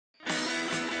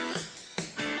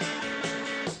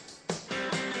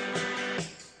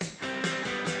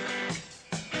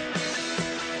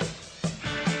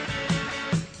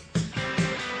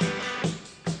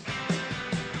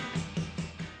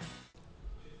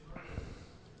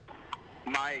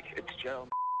Mike. It's Joe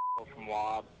from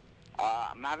Wob.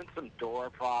 I'm having some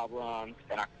door problems,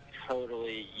 and I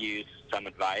totally use some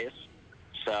advice.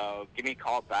 So give me a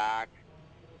call back,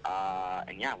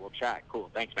 and yeah, we'll chat.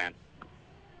 Cool. Thanks, man.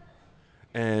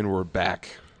 And we're back.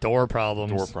 Door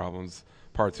problems. Door problems.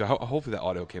 Part 2. Hopefully that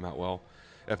audio came out well.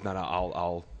 If not,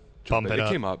 I'll Bump it up.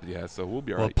 It came up, yeah, so we'll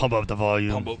be all We'll right. pump up the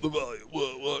volume. Pump up the volume.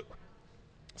 What?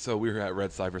 So we were at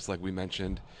Red Cypress, like we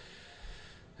mentioned.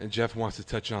 And Jeff wants to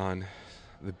touch on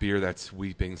the beer that's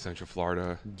weeping Central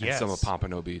Florida and some of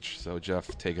Pompano Beach. So, Jeff,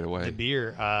 take it away. The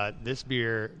beer. This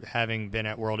beer, having been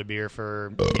at World of Beer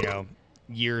for,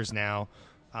 years now,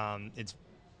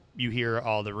 you hear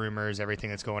all the rumors, everything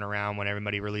that's going around when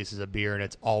everybody releases a beer, and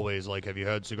it's always like, have you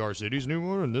had Cigar City's new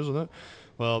one and this and that?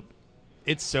 Well,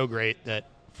 it's so great that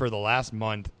for the last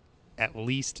month, at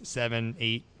least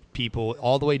 7-8 people,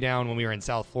 all the way down when we were in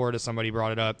South Florida, somebody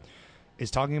brought it up, is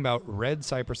talking about Red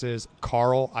Cypress's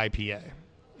Carl IPA.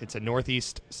 It's a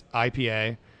Northeast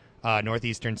IPA,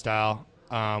 Northeastern style,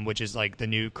 which is like the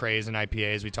new craze in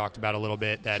IPAs we talked about a little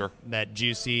bit. That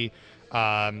juicy,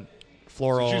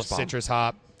 floral, citrus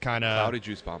hop kind of cloudy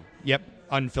juice bomb. Yep,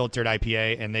 unfiltered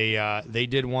IPA, and they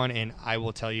did one, and I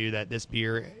will tell you that this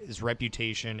beer's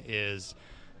reputation is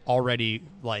already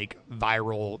like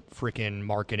viral freaking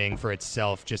marketing for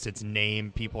itself. Just its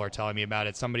name, people are telling me about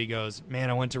it. Somebody goes, "Man,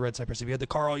 I went to Red Cypress. Have you had the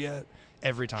Carl yet?"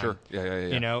 Every time. Sure. Yeah.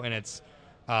 And it's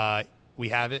we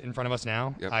have it in front of us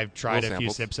now. Yep. I've tried a few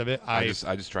sips of it. I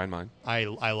just tried mine. I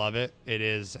love it. It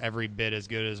is every bit as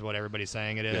good as what everybody's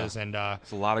saying it is, and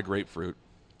it's a lot of grapefruit.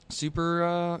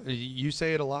 Super, you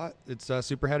say it a lot. It's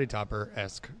super Heady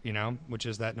Topper-esque, which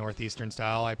is that Northeastern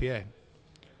style IPA.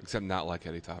 Except not like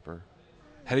Heady Topper.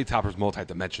 Heady Topper's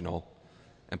multi-dimensional,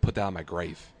 and put that on my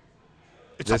grave.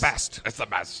 It's the best. It's the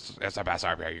best. It's the best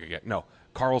IPA you can get. No,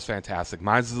 Carl's fantastic.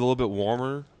 Mine's is a little bit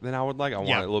warmer than I would like. I want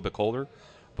it a little bit colder,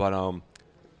 but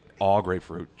all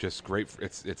grapefruit. Just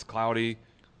grapefruit. It's cloudy,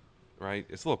 right?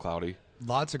 It's a little cloudy.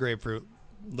 Lots of grapefruit.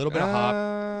 A little bit of hop.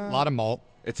 A lot of malt.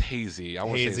 It's hazy. I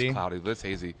won't say it's cloudy, but it's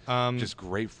hazy. Just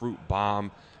grapefruit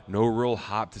bomb. No real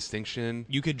hop distinction.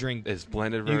 You could drink. It's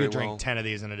blended very well. You could drink 10 of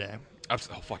these in a day. Oh,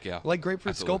 fuck yeah. Like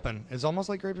grapefruit Sculpin. It's almost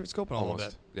like grapefruit Sculpin a little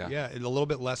bit. Yeah, a little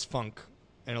bit less funk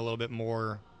and a little bit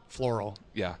more floral.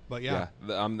 Yeah. But yeah.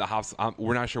 The hops,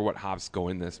 we're not sure what hops go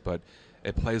in this, but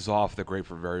it plays off the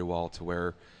grapefruit very well to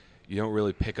where you don't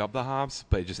really pick up the hops,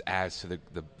 but it just adds to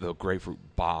the grapefruit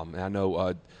bomb. And I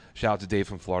know, shout out to Dave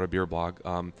from Florida Beer Blog.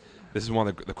 This is one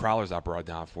of the crowlers I brought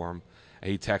down for him.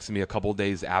 And he texted me a couple of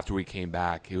days after we came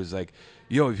back. He was like,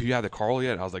 "Yo, have you had the Carl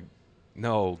yet?" And I was like,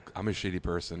 "No, I'm a shitty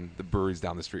person. The brewery's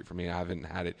down the street from me. I haven't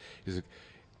had it." He's like,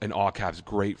 in all caps,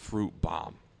 grapefruit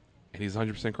bomb. And he's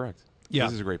 100% correct. Yeah.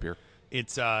 This is a great beer.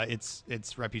 Its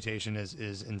reputation is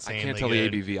insanely I can't tell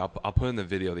good. the ABV. I'll put in the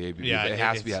video the ABV. Yeah, it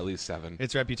has to be at least 7.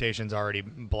 Its reputation's already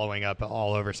blowing up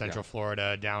all over Central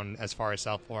Florida, down as far as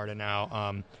South Florida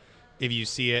now. If you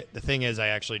see it, the thing is, I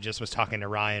actually just was talking to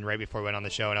Ryan right before we went on the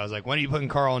show, and I was like, "When are you putting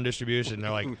Carl in distribution?" And they're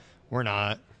like, "We're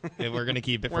not. We're going to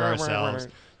keep it for ourselves."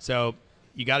 So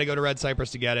you got to go to Red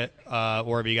Cypress to get it,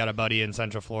 or if you got a buddy in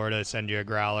Central Florida, send you a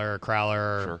growler or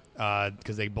crowler,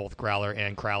 because they both growler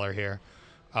and crowler here.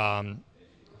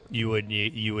 You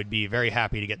would be very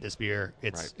happy to get this beer.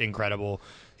 It's incredible.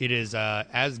 It is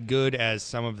as good as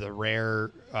some of the rare,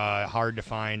 hard to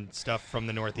find stuff from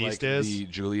the Northeast like is. The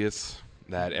Julius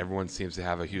that everyone seems to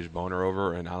have a huge boner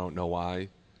over, and I don't know why,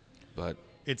 but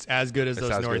it's as good as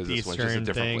those Northeastern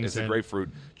things. It's a grapefruit.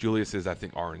 Julius is, I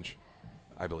think, orange,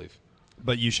 I believe.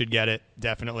 But you should get it.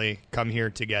 Definitely come here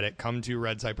to get it. Come to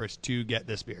Red Cypress to get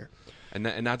this beer. And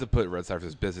not to put Red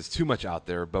Cypress business too much out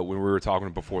there, but when we were talking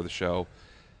before the show,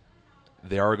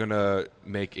 they are going to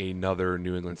make another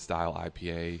New England style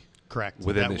IPA. Correct.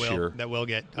 Within this year. That will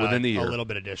get within the year. A little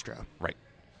bit of distro. Right.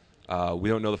 We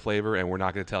don't know the flavor, and we're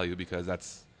not going to tell you because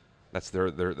that's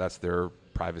their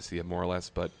privacy, more or less.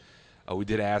 But we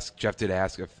did ask. Jeff did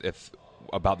ask if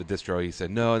about the distro. He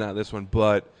said no, not this one,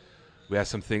 but we have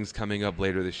some things coming up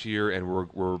later this year, and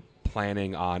we're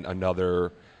planning on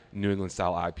another New England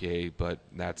style IPA. But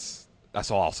that's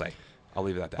all I'll say. I'll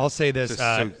leave it at that. I'll say this.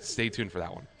 So stay tuned for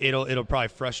that one. It'll probably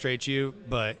frustrate you,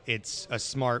 but it's a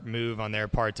smart move on their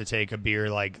part to take a beer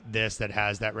like this that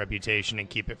has that reputation and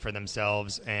keep it for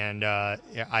themselves. And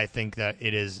I think that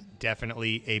it is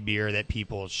definitely a beer that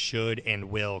people should and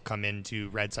will come into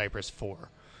Red Cypress for.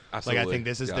 Absolutely. Like I think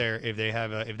this is their if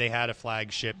they had a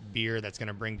flagship beer that's going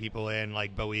to bring people in,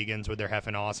 like Boegan's with their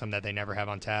Heffin' Awesome that they never have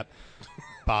on tap.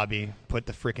 Bobby, put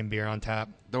the freaking beer on tap.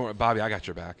 Don't worry, Bobby. I got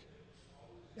your back.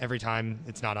 every time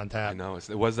it's not on tap. I know. It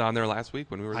was on there last week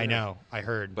when we were there. I know. I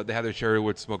heard. But they had their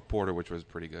cherrywood smoked porter, which was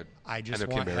pretty good. I just And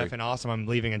their want Kimberry. Heffin' Awesome. I'm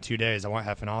leaving in 2 days. I want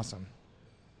Heffin' Awesome.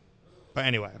 But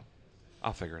anyway,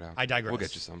 I'll figure it out. I digress. We'll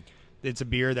get you some. it's a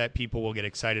beer that people will get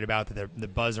excited about. That the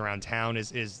buzz around town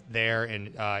is there,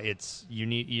 and it's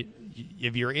unique.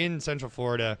 If you're in Central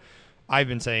Florida, I've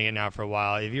been saying it now for a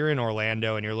while. If you're in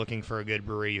Orlando and you're looking for a good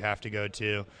brewery, you have to go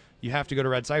to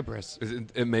Red Cypress.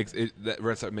 That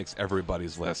Red Sox makes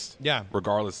everybody's list. Yeah.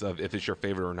 Regardless of if it's your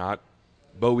favorite or not.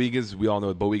 Boegas, we all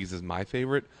know Boegas is my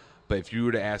favorite. But if you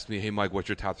were to ask me, hey, Mike, what's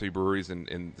your top 3 breweries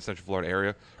in the Central Florida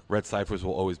area? Red Cypress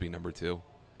will always be number 2.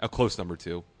 A close number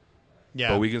 2.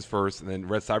 Yeah. Boegas first, and then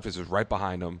Red Cypress is right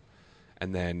behind them.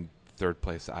 And then third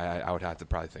place, I would have to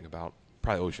probably think about.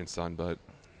 Probably Ocean Sun, but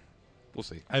we'll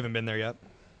see. I haven't been there yet.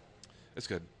 It's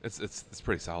good. It's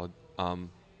pretty solid.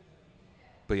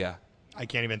 But yeah, I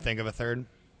can't even think of a third.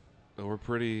 we're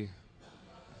pretty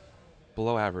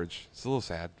below average. It's a little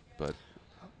sad, but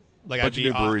Like Bunch of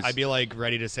new breweries. I'd be like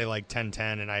ready to say like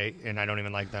 10-10, and I don't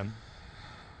even like them.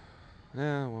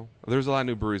 yeah. Well, there's a lot of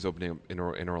new breweries opening up in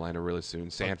Orlando really soon.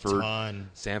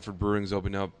 Sanford Brewing's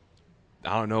opening up.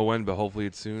 I don't know when, but hopefully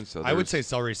it's soon. So I would say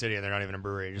Celery City, and they're not even a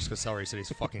brewery, just because Celery City's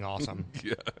fucking awesome.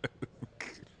 yeah.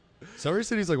 Celery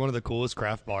City's like one of the coolest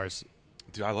craft bars.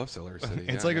 Dude, I love Celery City.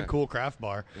 It's Yeah, like yeah. a cool craft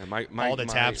bar. Yeah, All the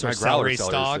taps are my celery growler's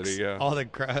stalks. City, yeah.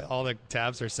 All the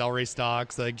taps are celery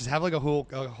stalks. Like just have like a whole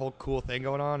cool thing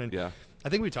going on. And Yeah. I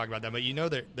think we talked about that, but you know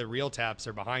that the real taps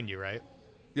are behind you, right?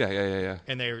 Yeah.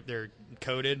 And they're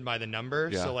coded by the number.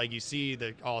 Yeah. So like you see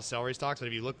the all celery stalks, but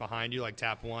if you look behind you, like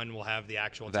tap 1 will have the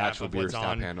actual The tap actual of beer's what's tap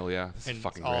on, handle, yeah. It's a and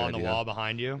fucking it's all great on the idea. wall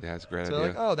behind you. Yeah, it's a great So idea.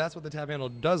 like, oh, that's what the tap handle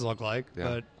does look like.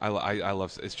 Yeah. But I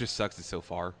love it. Just sucks it's so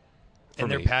far. For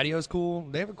and their me. patio's cool.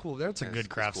 They have a cool. That's a Yeah, good it's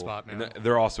craft cool. spot, man. And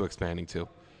they're also expanding too.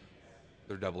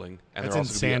 They're doubling, and That's they're in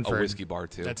also gonna be Sanford. a whiskey bar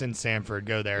too. That's in Sanford.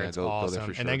 Go there. Yeah, It's go there awesome. for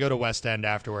And sure. then go to West End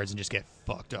afterwards and just get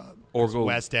fucked up. Or 'Cause go-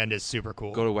 West End is super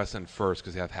cool. Go to West End first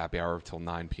because they have happy hour till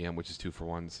 9 p.m., which is 2 for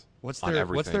 1s. What's on their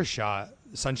everything. shot?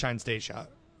 Sunshine State shot.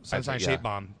 Sunshine yeah. State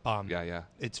bomb. Yeah.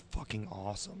 It's fucking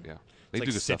awesome. Yeah. It's They like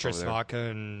do good stuff citrus over there. vodka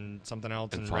and something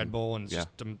else And and fun. Red Bull, and it's Yeah.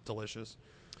 just delicious.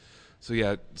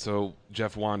 So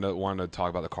Jeff wanted to talk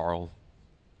about the Carl.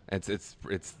 It's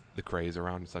the craze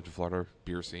around Central Florida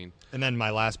beer scene. And then my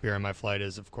last beer on my flight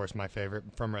is, of course, my favorite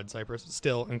from Red Cypress,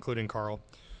 still including Carl.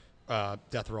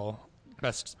 Death Roll,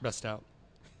 best stout,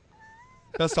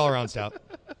 best all around stout.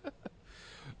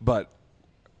 But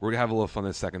we're gonna have a little fun in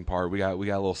the second part. We got a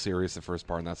little serious the first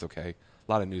part, and that's okay.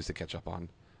 A lot of news to catch up on.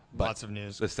 But Lots of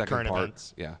news. The second current part,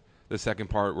 events. yeah. The second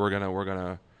part, we're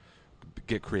gonna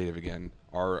get creative again.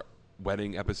 Our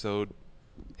wedding episode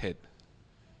hit.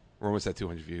 We're almost at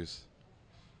 200 views.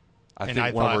 I And think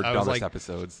I one of thought- our I was dumbest like-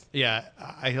 episode. Yeah,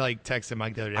 I like texted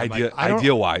Mike the other day. I'm like,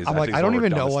 Ideal-wise, I'm I like, think I it's don't one of our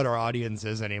even know dumbest. what our audience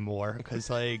is anymore because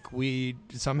like we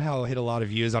somehow hit a lot of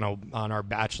views on our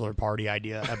bachelor party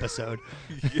idea episode.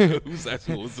 Yeah, who's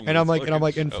actually listening And to I'm this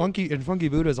like, fucking and show? Funky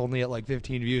Buddha's only at like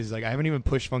 15 views. He's like, I haven't even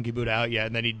pushed Funky Buddha out yet,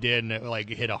 and then he did, and it like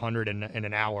hit 100 in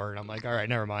an hour. And I'm like, all right,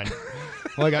 never mind.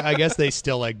 Like, I guess they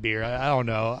still like beer. I don't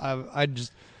know. I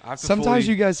just I have to sometimes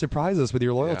fully- you guys surprise us with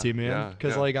your loyalty, Yeah, man. yeah,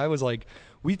 Because yeah. like I was like,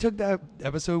 we took that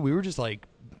episode, we were just like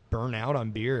burn out on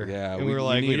beer. Yeah, and we- we were we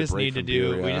like, need we a just break need to from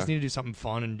do, beer, we yeah. just need to do something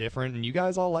fun and different, and you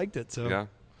guys all liked it. So Yeah.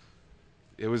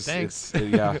 It was. Thanks.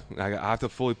 Yeah. I have to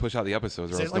fully push out the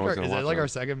episodes, or is else it no like one's our, gonna is watch it like them. our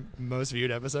second most viewed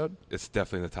episode? It's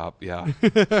definitely the top. Yeah.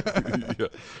 Yeah.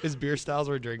 Is Beer Styles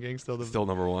We're Drinking still the Still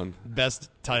number 1. best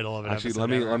title of an Actually,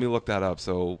 episode? let me look that up.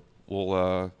 So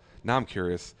we'll. Now I'm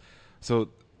curious. So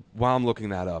while I'm looking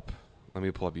that up, let me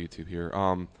pull up YouTube here.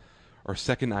 Our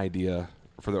second idea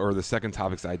the second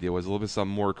topic's idea was a little bit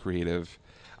something more creative.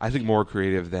 I think more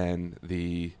creative than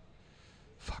the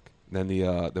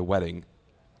wedding.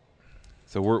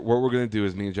 So what we're gonna do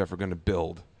is me and Jeff are gonna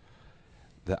build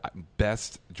the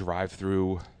best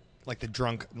drive-through like the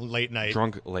drunk late night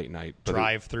but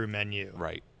drive-through menu.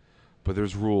 right. But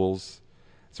there's rules.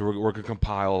 So we're going to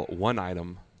compile one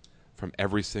item from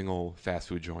every single fast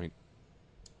food joint,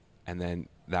 and then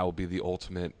that will be the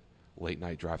ultimate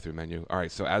late-night drive-through menu. All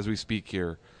right, so as we speak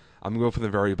here, I'm going to go from the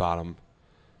very bottom.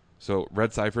 So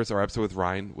Red Cypress, our episode with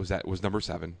Ryan, was number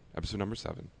 7, episode number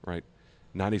 7, right?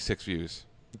 96 views.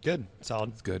 Good, solid.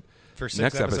 It's good. For 6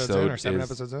 Next episodes episode in or 7 is,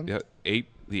 episodes in? Yeah,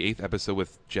 the 8th episode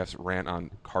with Jeff's rant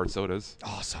on hard sodas.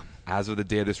 Awesome. As of the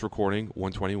day of this recording,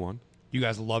 121. You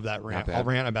guys love that rant. bad. I'll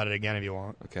rant about it again if you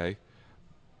want. Okay.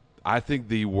 I think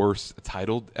the worst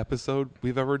titled episode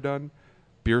we've ever done,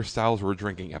 Beer Styles We're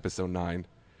Drinking, episode 9,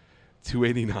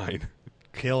 289.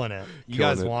 Killing it. You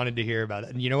Killing guys it. wanted to hear about it.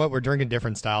 And you know what? We're drinking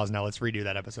different styles now. Let's redo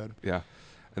that episode. Yeah.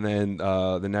 And then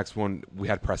the next one, we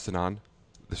had Preston on.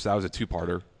 That was a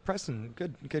two-parter. Preston,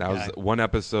 good That guy. was one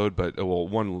episode, but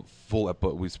one full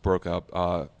episode. We broke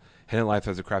up. Hidden Life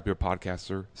as a craft beer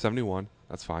podcaster, 71.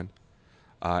 That's fine.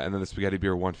 And then the Spaghetti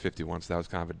Beer 151. So that was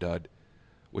kind of a dud,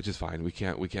 which is fine. We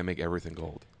can't make everything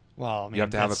gold. Well, I mean, You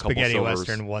have to have a couple spaghetti silvers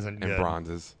western wasn't and good.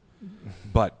 bronzes.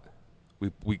 But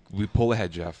we pull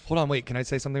ahead, Jeff. Hold on, wait. Can I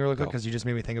say something really quick? Go. Because you just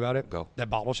made me think about it. Go. That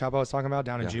bottle shop I was talking about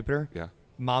down in Yeah. Jupiter. Yeah.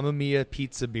 Mamma Mia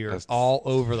pizza beer That's- all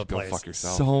over the go place. fuck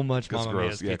yourself. So much That's Mamma gross.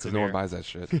 Mia's Yeah, pizza because no one beer. buys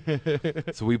that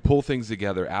shit. So we pull things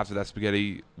together after that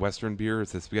spaghetti western beer.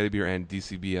 It's the spaghetti beer and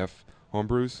DCBF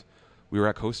homebrews. We were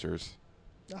at Coasters,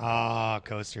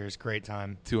 Coasters. Great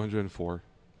time. 204.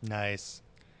 Nice.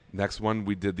 Next one,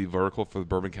 we did the vertical for the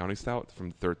Bourbon County Stout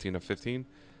from 13 to 15.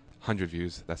 100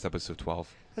 views. That's episode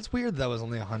 12. That's weird that was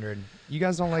only 100. You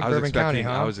guys don't like I was Bourbon County, expecting-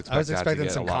 huh? I was expecting that to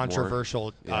get some a lot more.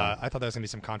 controversial. Yeah. I thought there was going to be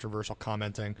some controversial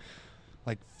commenting.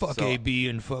 Like, fuck So, AB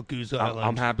and fuck Goose Island.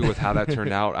 I'm happy with how that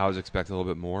turned out. I was expecting a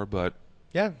little bit more, but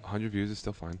Yeah. 100 views is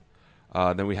still fine.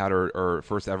 Then we had our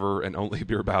first ever and only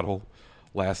beer battle,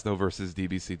 Last Snow versus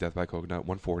DBC Death by Coconut,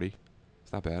 140.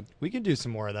 It's not bad. We can do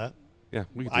some more of that. Yeah,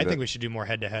 we can do I that. think we should do more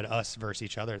head-to-head us versus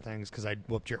each other things because I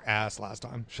whooped your ass last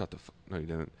time. Shut the No, you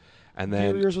didn't. And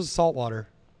then... Yours was saltwater.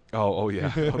 Oh yeah,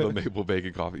 oh, the maple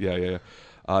bacon coffee. Yeah.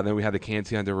 Then we had the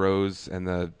Cantina de Rose and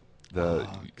the that's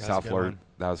South a good Florida. one.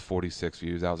 That was 46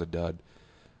 views. That was a dud,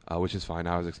 which is fine.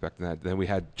 I was expecting that. Then we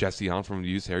had Jesse on from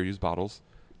Used Hair Used Bottles,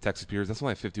 Texas Beers. That's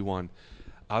only at 51.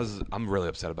 I'm really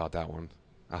upset about that one.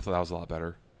 I thought that was a lot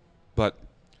better, but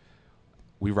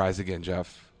we rise again,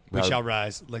 Jeff. We shall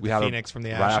rise like We the had phoenix from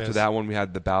the ashes. right after that one. We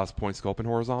had the Ballast Point Sculpin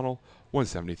Horizontal,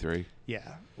 173.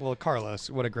 Yeah. Well, Carlos,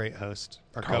 what a great host.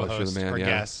 Our Carlos, you're the co-host, man, our yeah.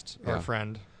 guest, Yeah. our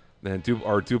friend. Then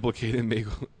our duplicated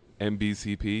maple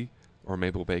MBCP or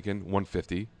maple bacon,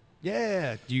 150.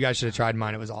 Yeah. You guys should have tried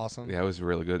mine. It was awesome. Yeah, it was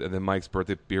really good. And then Mike's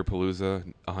birthday beer palooza,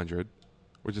 100,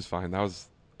 which is fine. That was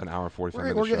an hour and 45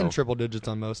 minutes. We're getting show. triple digits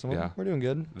on most of them. Yeah. We're doing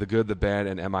good. The Good, the Bad,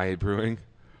 and MIA Brewing,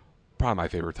 probably my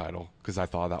favorite title because I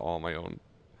thought of that all on my own.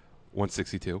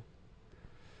 162.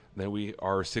 Then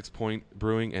our 6 Point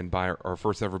Brewing and our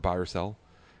first ever buy or sell,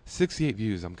 68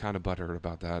 views. I'm kind of butthurt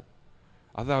about that.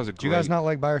 I thought that was a Do you guys not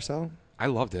like buy or sell? I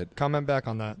loved it. Comment back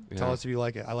on that. Tell Yeah. us if you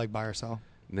like it. I like buy or sell.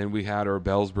 And then we had our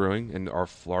Bell's Brewing and our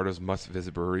Florida's Must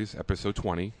Visit Breweries, episode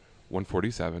 20,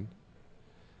 147.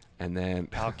 And then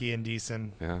Palky and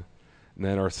Deason, yeah. And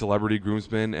then our Celebrity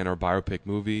Groomsmen and our Biopic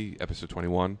Movie, episode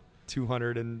 21,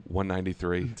 200 and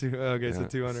 193. okay, so Yeah,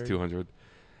 200. it's 200.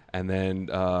 And then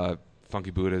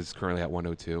Funky Buddha is currently at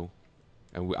 102.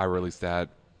 And I released that.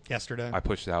 Yesterday. I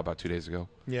pushed it out about 2 days ago.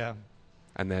 Yeah.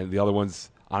 And then the other ones,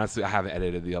 honestly, I haven't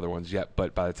edited the other ones yet,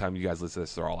 but by the time you guys listen to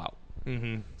this, they're all out.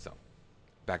 Mm-hmm. So,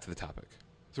 back to the topic.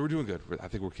 So we're doing good. I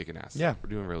think we're kicking ass. Yeah. We're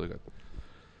doing really good.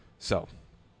 So,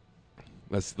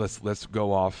 let's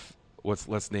go off.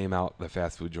 Let's name out the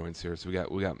fast food joints here. So we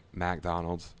got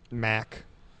McDonald's. Mac.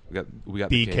 We got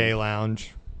the BK King.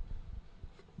 Lounge.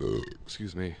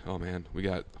 Excuse me. Oh man, we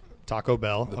got Taco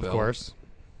Bell, The of Bell. course.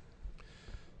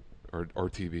 or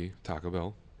TB, Taco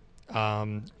Bell,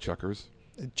 Chuckers.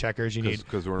 Checkers. You need.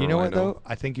 Because we're in You know what Orlando. though?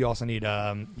 I think you also need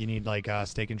like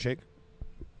Steak and Shake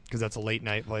because that's a late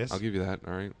night place. I'll give you that.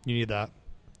 All right. You need that.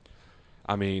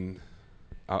 I mean,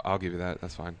 I'll give you that.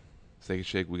 That's fine. Steak and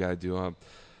Shake. We got to do. I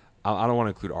don't want to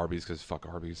include Arby's because fuck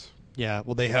Arby's. Yeah.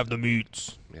 Well, they have the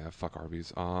meats. Yeah, fuck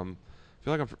Arby's. I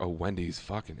feel like Wendy's.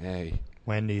 Fucking A.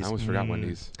 Wendy's. I almost forgot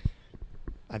Wendy's.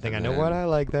 I think And I know what then- I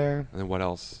like there. And then what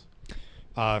else?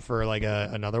 For like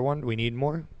another one, we need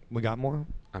more. We got more.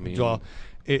 I mean, Well,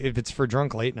 if it's for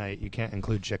drunk late night, you can't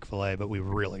include Chick-fil-A, but we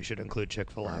really should include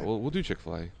Chick-fil-A. all right, we'll do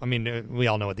Chick-fil-A. I mean, we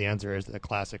all know what the answer is. The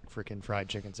classic freaking fried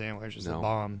chicken sandwich is the No.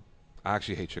 bomb. I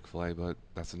actually hate Chick-fil-A, but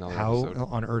that's another How episode.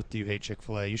 on earth do you hate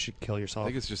Chick-fil-A? You should kill I yourself.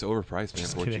 think it's just overpriced, man,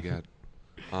 Just for what you kidding.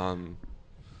 get.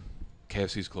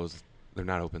 KFC's closed. They're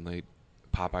not open late.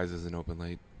 Popeyes isn't open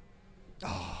late.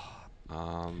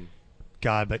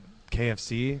 God, but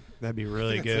KFC, that'd be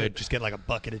really think that's good. it. Just get like a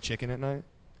bucket of chicken at night.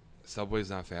 Subway's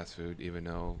not fast food, even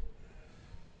though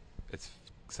it's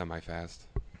semi-fast.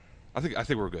 I think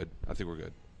we're good. I think we're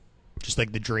good. Just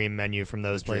like the dream menu from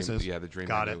those Dream- places. Yeah, the dream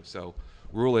Got menu. it. So,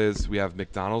 rule is we have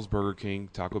McDonald's, Burger King,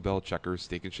 Taco Bell, Checkers,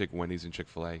 Steak and Shake, Wendy's, and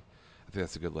Chick-fil-A. I think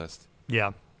that's a good list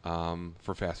Yeah.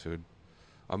 for fast food.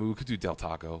 I mean, we could do Del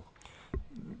Taco.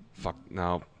 Fuck,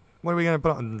 no. What are we gonna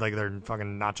put on? Like their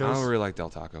fucking nachos? I don't really like Del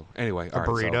Taco. Anyway, A all right,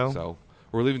 burrito? So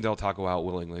we're leaving Del Taco out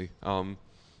willingly.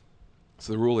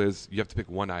 So the rule is you have to pick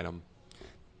one item.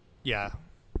 Yeah.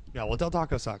 Yeah. Well, Del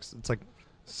Taco sucks. It's like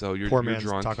So you're poor man's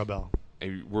drunk, Taco Bell.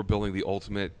 and we're building the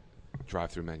ultimate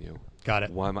drive-through menu. Got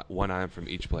it. One item from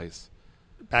each place.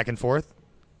 Back and forth,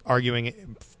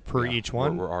 arguing per Yeah, each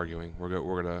one. We're arguing. We're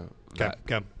gonna. Okay,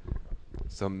 go.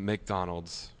 So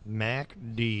McDonald's.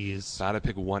 MacD's. If I had to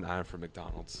pick one item from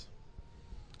McDonald's,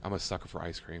 I'm a sucker for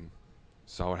ice cream,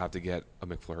 so I would have to get a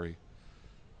McFlurry.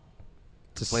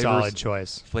 It's a Flavors- solid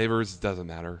choice. Flavors doesn't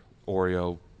matter.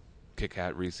 Oreo, Kit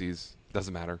Kat, Reese's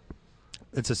doesn't matter.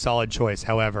 It's a solid choice.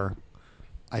 However,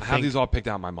 I have these all picked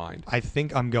out in my mind. I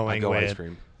think I'm I going go ice with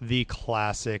cream. the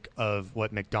classic of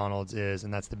what McDonald's is,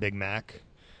 and that's the Big Mac.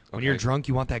 When Okay. you're drunk,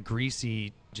 you want that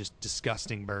greasy, just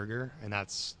disgusting burger, and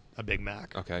that's a Big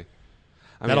Mac. Okay.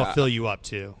 That'll fill you up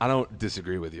too. I don't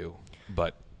disagree with you,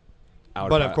 but I would,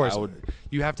 But of course, I would,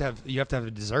 you have to have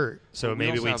a dessert. So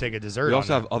maybe also we have- take a dessert. We on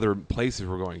also there. have other places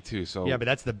we're going to. So Yeah, but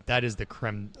that is the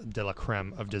creme de la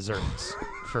creme of desserts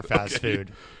for fast Okay.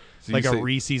 food. So Like you a say-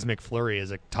 Reese's McFlurry is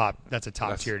that's a top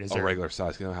that's tier dessert. a regular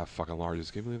size. You don't have fucking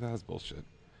larges. Can you believe that? That's bullshit.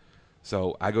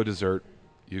 So I go dessert.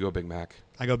 You go Big Mac.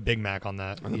 I go Big Mac on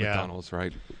that. On the Yeah, McDonald's,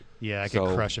 right? yeah, I So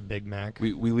could crush a Big Mac.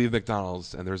 We leave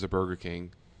McDonald's and there's a Burger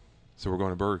King. So we're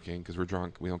going to Burger King because we're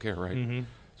drunk. We don't care, right? Mhm.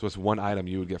 So it's one item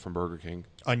you would get from Burger King.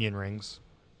 Onion rings.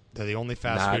 They're the only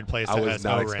fast Not- food place I that was has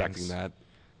not O-rings. expecting that.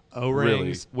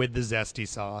 O-rings with the zesty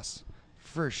sauce.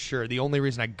 For sure. The only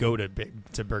reason I go to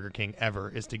Burger King ever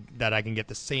is that I can get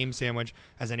the same sandwich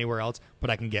as anywhere else, but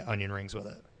I can get onion rings with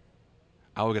it.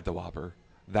 I will get the Whopper.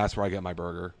 That's where I get my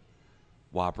burger.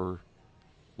 Whopper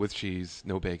with cheese,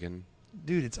 no bacon.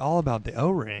 Dude, it's all about the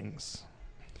O-rings.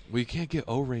 Well, you can't get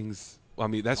O-rings. Well,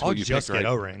 I mean, that's I'll what you just picked, get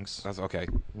right? O-rings. That's okay.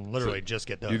 Literally So just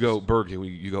get those. You go Burger King.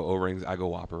 You go O-rings. I go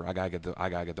Whopper. I gotta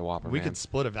get the Whopper. We man. could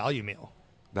split a value meal.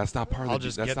 That's not part I'll of the.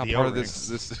 just That's get not the part of O-rings.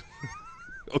 this.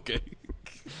 Okay.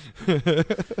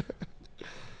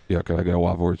 Yeah, can I get a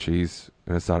Whopper with cheese?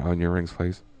 And it's not onion rings,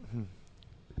 please.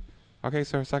 Okay,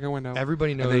 sir. Second window.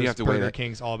 Everybody then knows you have to wait Burger it-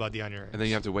 King's all about the onion rings. And then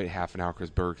you have to wait half an hour because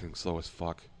Burger King's slow as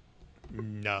fuck.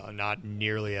 No, not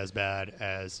nearly as bad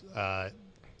as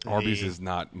Arby's is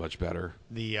not much better.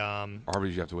 the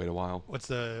Arby's, you have to wait a while. what's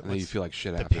the And then you feel like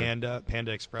shit the after.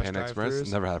 Panda Express Panda Express?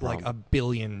 drive-thrus? Never had a like problem. a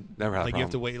billion. Never had a like you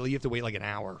have to problem. wait. You have to wait like an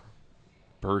hour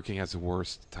Burger King has the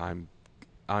worst time.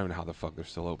 I don't even know how the fuck they're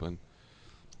still open.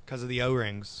 because of the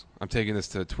O-rings. I'm taking this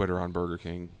to Twitter on Burger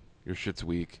King. Your shit's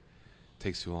weak.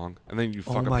 Takes too long. And then you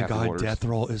fuck Oh up my half the god, orders. Death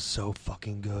Roll is so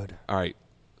fucking good. All right.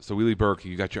 So we leave Burger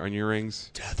King. You got your onion rings.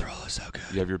 Death Roll is so good.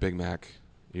 You have your Big Mac.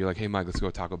 You're like, hey, Mike, let's go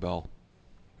to Taco Bell.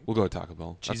 We'll go to Taco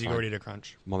Bell. That's Cheesy fine. Gordita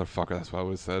Crunch. Motherfucker, that's what I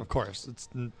would have said. Of course, it's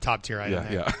top tier item.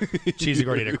 Yeah, there. yeah. Cheesy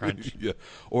Gordita Crunch. Yeah.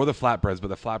 Or the flatbreads, but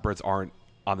the flatbreads aren't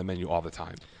on the menu all the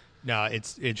time. No,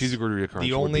 it's Cheesy Gordita Crunch.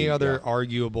 the would only be- other yeah.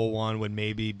 arguable one would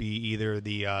maybe be either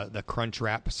the Crunch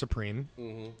Wrap Supreme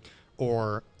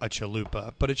or a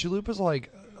Chalupa. But a Chalupa's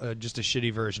like just a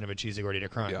shitty version of a Cheesy Gordita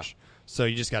Crunch. Yeah. So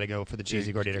you just got to go for the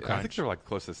Cheesy Gordita I think Crunch. they're like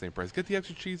close to the same price. Get the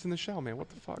extra cheese in the shell, man. What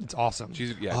the fuck? It's awesome.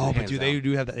 Cheesy- yeah, oh, but hands they down.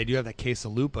 do have that? They do have that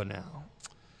Quesalupa now.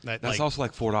 That, That's like, also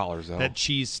like $4 though. that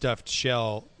cheese stuffed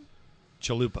shell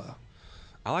Chalupa.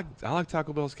 I like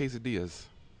Taco Bell's quesadillas.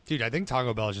 Dude, I think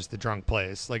Taco Bell is just the drunk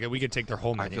place. Like we could take their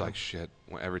whole I menu. feel like shit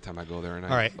every time I go there. And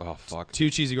All right. Oh fuck. 2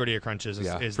 Cheesy Gordita Crunches is,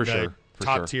 Yeah, is for the sure. For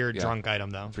top sure. tier Yeah. drunk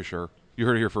item though. For sure. You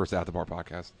heard it here first at the Bar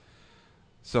Podcast.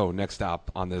 So next stop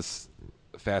on this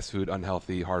fast food,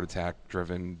 unhealthy, heart attack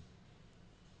driven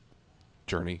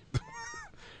journey.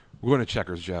 We're going to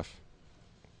Checkers, Jeff.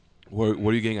 What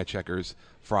are you getting at Checkers?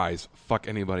 Fries. Fuck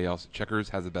anybody else. Checkers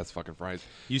has the best fucking fries.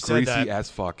 You said Greasy that as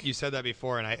fuck. You said that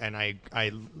before, and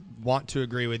I want to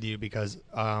agree with you because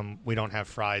we don't have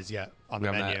fries yet on We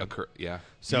the have menu. yeah.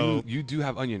 So- you do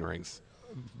have onion rings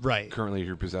Right. currently in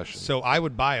your possession. So I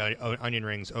would buy onion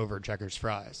rings over Checkers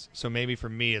fries. So maybe for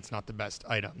me, it's not the best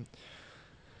item.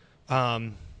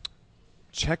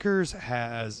 Checkers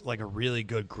has like a really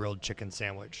good grilled chicken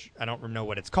sandwich. I don't know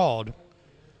what it's called,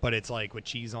 but it's like with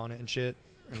cheese on it and shit,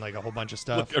 and like a whole bunch of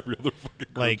stuff. Every other fucking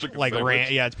like chicken like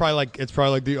sandwich. yeah, it's probably like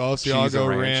the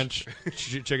Asiago and ranch,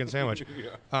 ranch. chicken sandwich.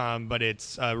 But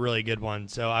it's a really good one.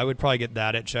 So I would probably get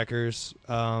that at Checkers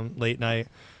late night.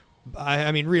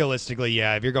 I mean, realistically,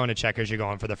 yeah. If you're going to Checkers, you're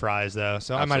going for the fries, though.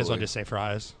 So I might as well Absolutely. just say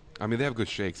fries. I mean, they have good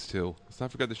shakes too. Let's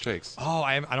not forget the shakes. Oh,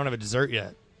 I don't have a dessert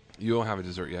yet. You don't have a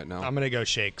dessert yet, no? I'm gonna go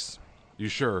shakes. You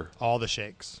sure? All the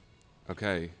shakes.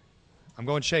 Okay. I'm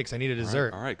going shakes. I need a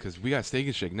dessert. All right, because we got Steak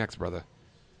and Shake next, brother.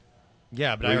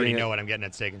 Yeah, but What I are you already gonna know get? what I'm getting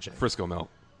at Steak and Shake. Frisco melt.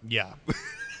 Yeah,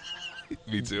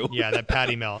 Me too. yeah. That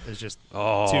patty melt is just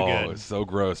Oh, too good. it's so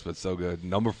gross, but so good.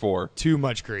 Number 4. Too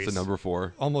much grease. It's a number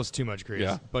 4. Almost too much grease.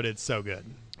 Yeah. But it's so good.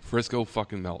 Frisco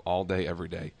fucking melt all day, every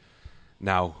day.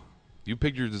 Now, you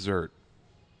picked your dessert.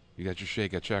 You got your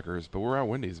shake at Checkers, but we're at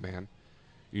Wendy's, man.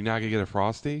 You're not gonna get a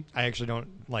Frosty? I actually don't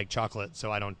like chocolate,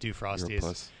 so I don't do You're a Frosties.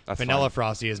 puss. That's Vanilla fine.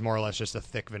 Frosty is more or less just a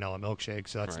thick vanilla milkshake,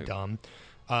 so that's Right. dumb.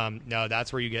 No,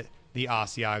 that's where you get the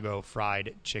Asiago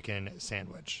fried chicken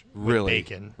sandwich with Really?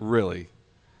 bacon. Really?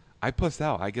 I pussed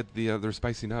out. I get their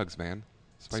spicy nugs, man.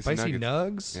 Spicy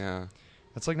nuggets. nugs? Yeah.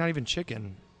 That's like not even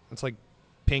chicken. That's like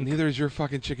pink. Neither is your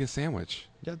fucking chicken sandwich.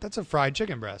 Yeah, that's a fried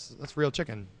chicken breast. That's real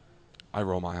chicken. I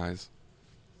roll my eyes.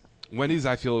 Wendy's,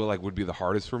 I feel like would be the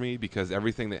hardest for me because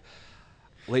everything that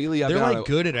lately I've They're been on like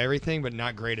good at everything, but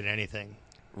not great at anything.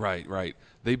 Right.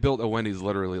 They built a Wendy's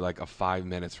literally like a 5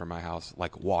 minutes from my house,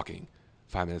 like walking,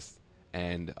 5 minutes,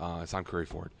 and it's on Curry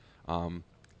Ford.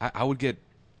 I would get.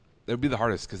 It would be the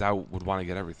hardest because I would want to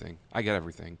get everything. I get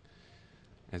everything.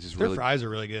 And it's just Their really fries are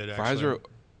really good. Actually. fries are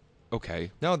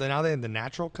okay. No, now they have the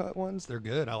natural cut ones. They're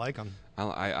good. I like them.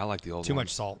 I like the old. Too ones.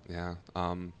 much salt. Yeah.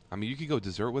 I mean, you could go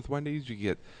dessert with Wendy's. You could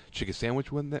get chicken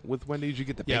sandwich with Wendy's. You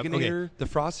get the Yeah, Baconator. okay. The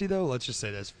Frosty, though, let's just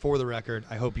say this. For the record,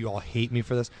 I hope you all hate me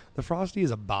for this. The Frosty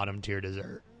is a bottom-tier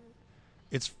dessert.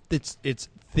 It's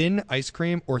thin ice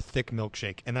cream or thick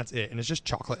milkshake, and that's it. And it's just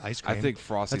chocolate ice cream. I think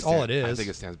Frosty. That's all it is. I think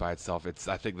it stands by itself. It's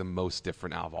I think the most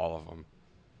different out of all of them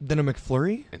Then a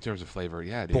McFlurry? in terms of flavor.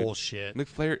 Yeah, dude. Bullshit.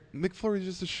 McFlurry is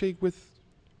just a shake with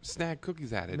snack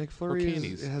cookies added. McFlurry or is-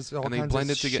 candies. it has all and they kinds of blend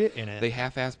it together. shit in it. They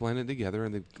half-ass blend it together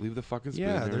and they leave the fucking spoon in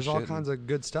Yeah, there there's and all shit, kinds of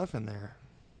good stuff in there.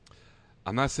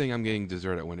 I'm not saying I'm getting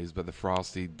dessert at Wendy's, but the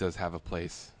Frosty does have a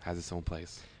place. Has its own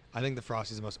place. I think the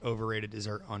Frosty is the most overrated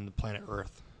dessert on the planet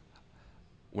Earth.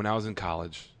 When I was in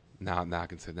college, now I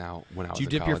can say now when I was Do you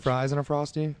in dip your college, fries in a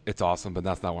Frosty? it's awesome, but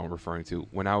that's not what I'm referring to.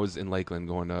 When I was in Lakeland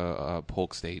going to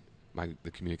Polk State,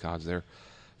 the community college there,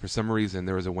 for some reason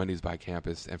there was a Wendy's by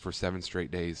campus, and for 7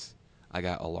 straight days, I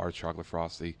got a large chocolate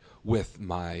Frosty with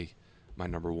my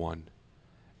number one.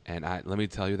 And let me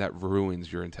tell you, that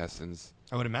ruins your intestines.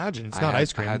 I would imagine. It's not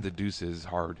ice cream. I had the deuces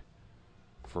hard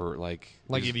for like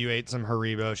just- if you ate some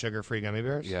Haribo sugar-free gummy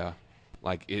bears? yeah,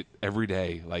 like it every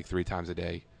day, like 3 times a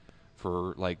day,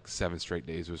 for like 7 straight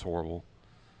days. It was horrible,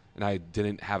 and I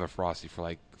didn't have a Frosty for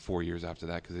like 4 years after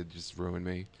that because it just ruined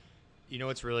me. You know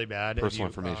what's really bad? Personal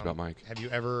information about Mike. Have you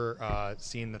ever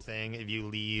seen the thing if you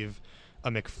leave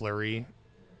a McFlurry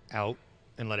out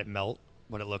and let it melt,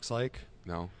 what it looks like?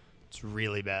 No, It's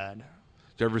really bad. did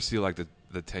you ever see like the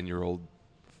 10-year-old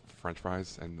French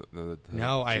fries and the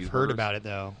No, I've heard cheeseburgers? about it,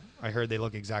 though. I heard they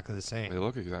look exactly the They same.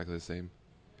 look exactly the same.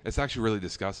 It's actually really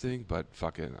disgusting, but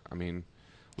fuck it. I mean,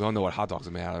 we all know what hot dogs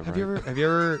are made out of, Have right? you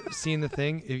ever seen the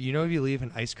thing? If you leave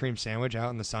an ice cream sandwich out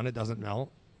in the sun, it doesn't melt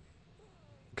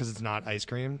because it's not ice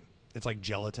cream. It's like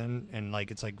gelatin and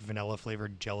like it's like vanilla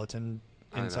flavored gelatin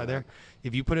I know inside that. there.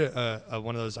 If you put a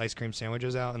one of those ice cream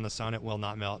sandwiches out in the sun, it will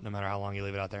not melt no matter how long you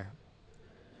leave it out there.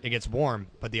 It gets warm,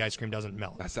 but the ice cream doesn't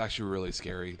melt. That's actually really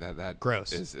scary. That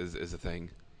Gross. is a thing.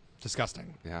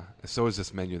 Disgusting. Yeah. So is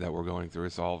this menu that we're going through.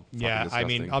 It's all fucking Yeah, I disgusting.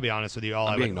 mean, I'll be honest with you.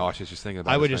 I'm being nauseous just thinking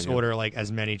about I would this just menu. order like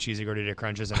as many cheesy gordita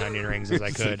crunches and onion rings as I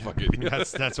could. Fuck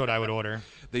it. That's what I would order.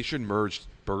 They should merge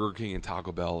Burger King and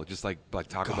Taco Bell, just like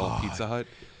Taco Bell and Pizza Hut.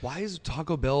 Why is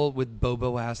Taco Bell with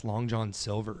Bobo ass Long John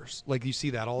Silvers? Like you see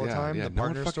that all the Yeah, time. yeah, The no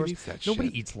one partner fucking stores. eats that Nobody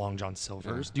shit. eats Long John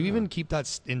Silvers. Yeah, Do you yeah. even keep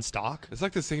that in stock? It's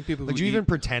like the same people who Like, do you eat. even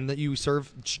pretend that you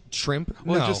serve shrimp?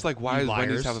 Well, no, just like why you does Wendy's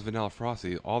liars. have a vanilla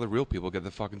frosty? All the real people get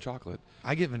the fucking chocolate.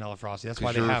 I get vanilla frosty. That's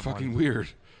why Because they you're have fucking one. weird.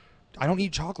 I don't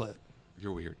eat chocolate.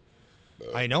 You're weird.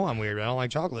 I know I'm weird, but I don't like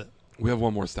chocolate. We have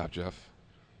one more stop, Jeff.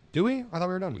 Do we? I thought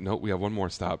we were done. No, we have one more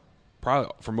stop.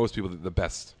 Probably for most people the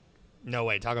best. No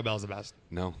way. Taco Bell's the best.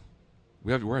 No,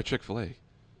 we're at Chick-fil-A.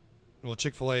 Well,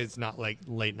 Chick-fil-A is not like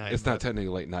late night. It's but- not technically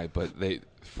late night, but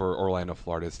for Orlando,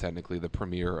 Florida, it's technically the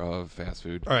premier of fast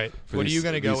food. All right. For What are these- you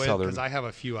going to go these with? southern- Because I have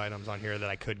a few items on here that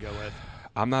I could go with.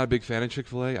 I'm not a big fan of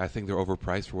Chick-fil-A. I think they're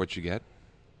overpriced for what you get.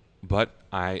 But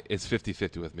it's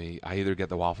 50-50 with me. I either get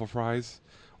the waffle fries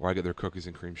or I get their cookies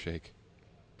and cream shake.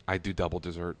 I do double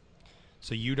dessert.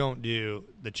 So you don't do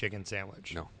the chicken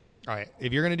sandwich? No. All right.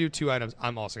 If you're going to do 2 items,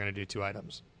 I'm also going to do 2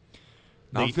 items.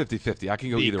 I'm 50-50. I can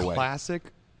go either way. The classic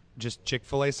just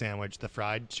Chick-fil-A sandwich, the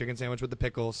fried chicken sandwich with the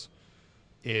pickles,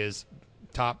 is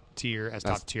top tier as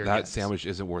top tier That gets. sandwich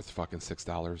isn't worth fucking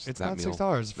 $6. It's that not meal.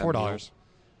 $6. It's That meal. $4.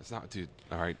 It's not, dude.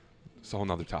 All right. It's a whole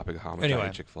nother topic of how much Anyway. I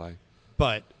eat Chick-fil-A.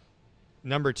 But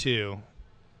number 2,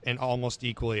 and almost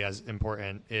equally as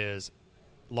important, is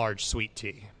large sweet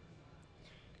tea.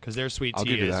 Because their sweet I'll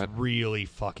tea give you is that. really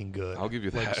fucking good. I'll give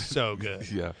you Like, that. so good.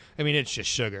 Yeah. I mean, it's just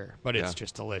sugar, but it's Yeah.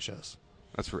 just delicious.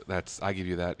 I give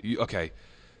you that. Okay.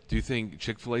 Do you think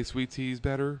Chick-fil-A sweet tea is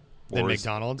better? Than Or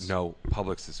McDonald's? No,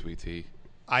 Publix's sweet tea.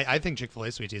 I think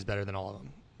Chick-fil-A sweet tea is better than all of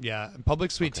them. Yeah,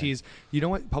 Public Sweet Okay. Teas. You know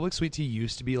what? Public Sweet Tea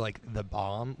used to be like the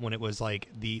bomb when it was like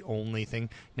the only thing.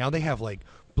 Now they have like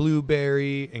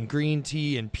blueberry and green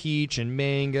tea and peach and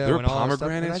mango Their and all that stuff.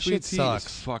 And pomegranate that sweet shit tea sucks.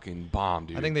 is fucking bomb,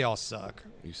 dude. I think they all suck.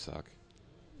 You suck.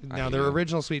 Now hate their you.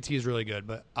 original sweet tea is really good,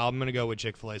 but I'm gonna go with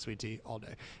Chick-fil-A sweet tea all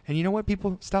day. And you know what?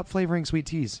 People stop flavoring sweet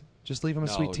teas. Just leave them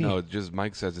as sweet tea. No, just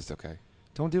Mike says it's okay.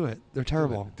 Don't do it. They're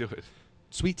terrible. Do it.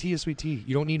 Sweet tea is sweet tea.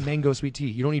 You don't need mango sweet tea.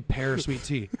 You don't need pear sweet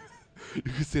tea. You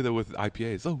can say that with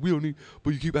IPAs. Oh, we don't need,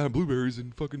 but you keep adding blueberries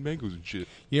and fucking mangoes and shit.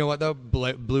 You know what though?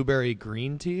 Blueberry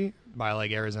green tea by like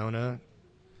Arizona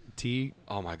tea.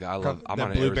 Oh my god, I'm That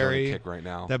on an blueberry- Arizona kick right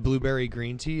now. That blueberry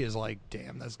green tea is like,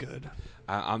 damn, that's good.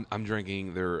 I'm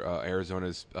drinking their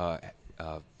Arizona's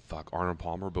Arnold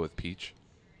Palmer, but with peach.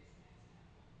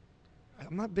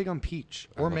 I'm not big on peach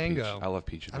I or love mango. peach. I love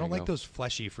peach. And I don't like mango. those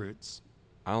fleshy fruits.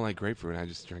 I don't like grapefruit. I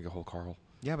just drink a whole Carl.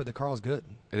 Yeah, but the Carl's good.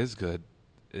 It is good.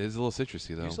 It is a little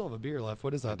citrusy though. You still have a beer left.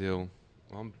 What is I that? do.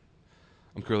 Well,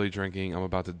 I'm currently drinking. I'm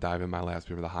about to dive in my last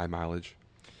beer with a high mileage.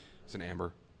 It's an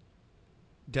amber.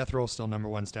 Death Roll still number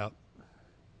one stout.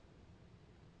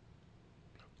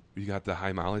 You got the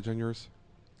high mileage on yours?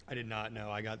 I did not know.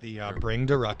 I got the Bring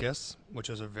to Ruckus, which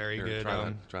was a very Here, good.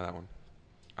 try that one.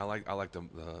 I like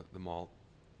the malt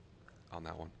on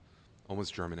that one.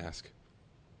 Almost German-esque.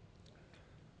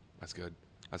 That's good.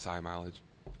 That's high mileage.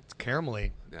 It's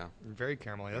caramelly, Yeah. very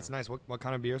caramelly. That's nice. What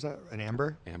kind of beer is that? An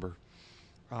amber. Amber.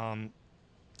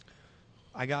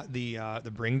 I got the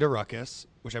Bring to Ruckus,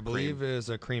 which I believe is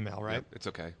a cream ale, right? Yep, it's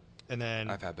okay. And then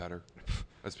I've had better.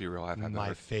 Let's be real. I've had my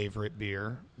better. favorite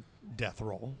beer, Death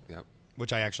Roll. Yep.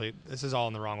 Which I actually, this is all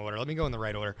in the wrong order. Let me go in the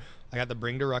right order. I got the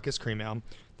Bring to Ruckus cream ale.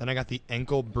 Then I got the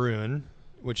Enkel Bruin,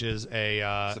 which is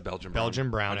It's a Belgian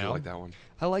brown How'd ale. you like that one?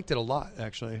 I liked it a lot,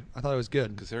 actually. I thought it was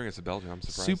good. Considering it's a Belgian, I'm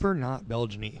surprised. Super not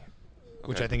Belgian-y,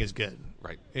 which Okay. I think is good.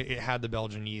 Right. It had the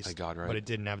Belgian yeast, Thank God, right? but it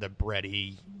didn't have the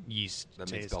bready yeast That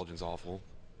taste. makes Belgians awful.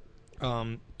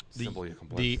 The,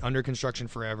 complex. the Under Construction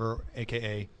Forever,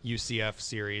 a.k.a. UCF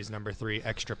Series number 3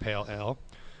 Extra Pale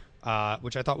Ale,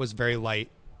 which I thought was very light,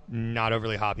 not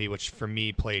overly hoppy, which for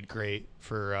me played great.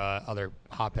 For other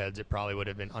hopheads, it probably would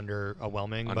have been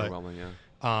underwhelming. Underwhelming, yeah.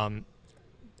 But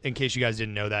in case you guys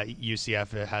didn't know that,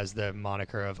 UCF has the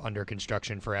moniker of Under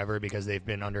Construction Forever because they've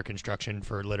been under construction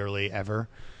for literally ever.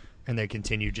 And they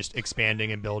continue just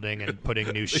expanding and building and putting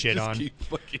new They shit just on. keep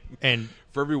fucking- And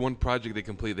for every one project they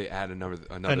complete, they add another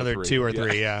another 2 or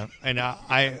 3, yeah. And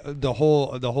the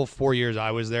whole 4 years I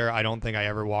was there, I don't think I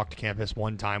ever walked campus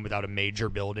one time without a major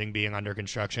building being under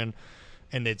construction,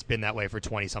 and it's been that way for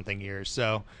 20 something years.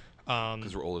 So,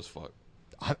 Because we're old as fuck.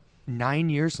 9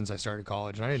 years since I started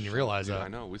college, and I didn't realize Dude, that. I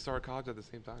know. We started college at the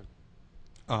same time.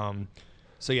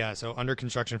 So Under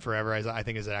Construction Forever, I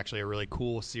think is actually a really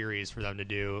cool series for them to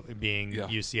do, being Yeah.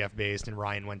 UCF based, and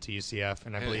Ryan went to UCF,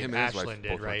 and I believe Him and his wife Ashlyn both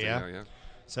did, went right? to- Yeah. yeah.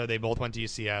 So they both went to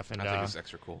UCF, and I think it's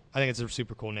extra cool. I think it's a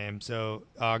super cool name. So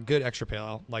good extra pale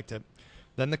ale, liked it.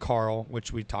 Then the Carl,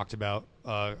 which we talked about,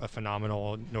 a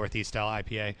phenomenal Northeast style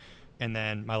IPA. And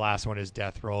then my last one is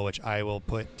Death Roll, which I will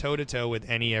put toe to toe with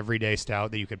any everyday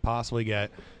stout that you could possibly get,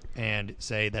 and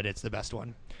say that it's the best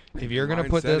one. If you're gonna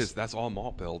put this, that's all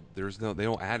malt build. They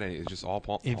don't add any. It's just all.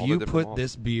 if all you the different put malts.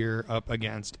 this beer up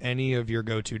against any of your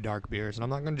go-to dark beers, and I'm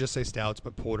not going to just say stouts,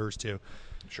 but porters too,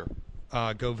 sure,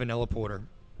 go vanilla porter,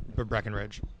 but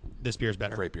Breckenridge. This beer's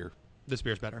better. great beer. This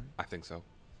beer's better. I think so.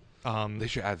 Um, They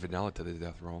should add vanilla to the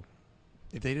Death Roll.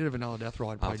 if they did a vanilla Death Roll,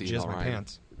 I'd I'll have probably to jizz email my Ryan.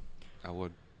 pants. I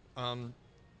would. Um,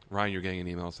 Ryan, you're getting an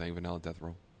email saying vanilla Death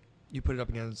Roll. you put it up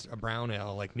against a brown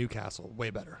ale like Newcastle, way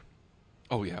better.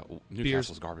 Oh yeah,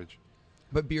 Newcastle's garbage.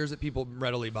 But beers that people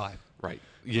readily buy. Right,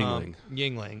 Yingling.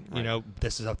 Yingling. You Right. know,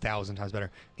 this is 1,000 times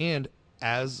better. And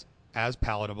as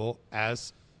palatable,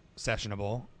 as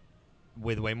sessionable,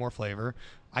 with way more flavor,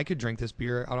 I could drink this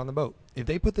beer out on the boat. If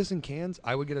they put this in cans,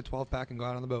 I would get a 12-pack and go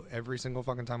out on the boat every single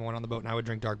fucking time I went on the boat, and I would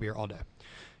drink dark beer all day.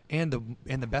 And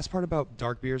the best part about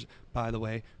dark beers, by the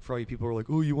way, for all you people who are like,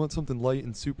 oh, you want something light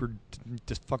and super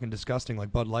just fucking disgusting like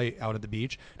Bud Light out at the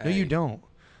beach? No, you Hey, don't. watch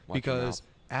your Because mouth.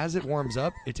 as it warms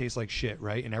up, it tastes like shit,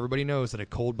 right? And everybody knows that a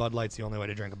cold Bud Light's the only way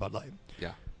to drink a Bud Light.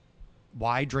 Yeah,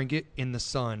 Why drink it in the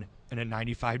sun in a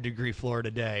 95-degree Florida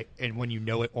day and when you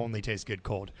know it only tastes good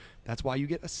cold? That's why you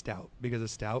get a stout, because a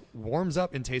stout warms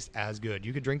up and tastes as good.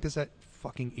 You could drink this at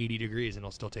fucking 80 degrees and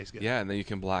it'll still taste good. yeah, and then you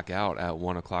can black out at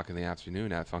 1:00 in the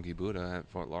afternoon at Funky Buddha at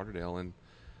Fort Lauderdale and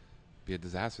be a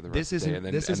disaster the rest This of the day. isn't And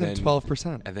then, this and isn't then-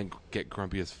 12%. And then get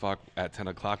grumpy as fuck at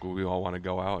 10:00 when we all want to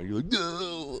go out, and you're like,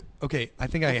 no. Okay, I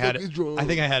think I had fucking drunk. I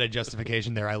think I had a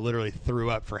justification there. I literally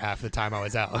threw up for half the time I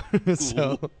was out.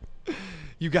 So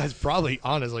you guys probably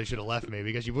honestly should have left me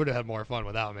because you would have had more fun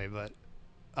without me, but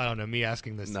I don't know. Me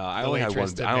asking this. No, I the only had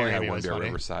waitress one. to I only marry had me one was beer at funny.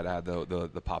 Riverside. I had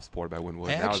the Pops Poured by Winwood.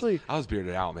 I And actually- I was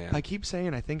bearded out, man. I keep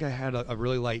saying I think I had a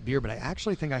really light beer, but I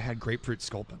actually think I had grapefruit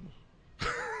sculpin.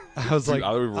 I was Dude, like,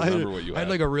 I don't even remember what you I had had.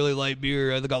 like a really light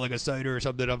beer. I got like a cider or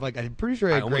something. I'm like, I'm pretty sure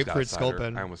I had almost got a grapefruit cider.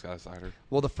 sculpin. I almost got a cider.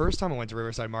 Well, the first time I went to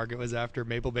Riverside Market was after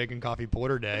Maple Bacon Coffee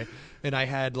Porter Day, and I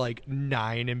had like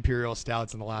 9 Imperial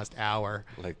Stouts in the last hour.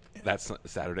 Like that's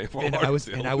Saturday for And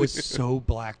Lauderdale. I was so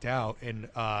blacked out, and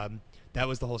that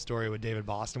was the whole story with David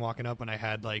Boston walking up, and I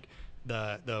had like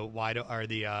the wide or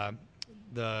the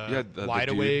wide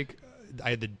dude. awake. I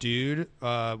had the dude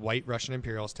white Russian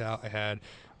Imperial Stout. I had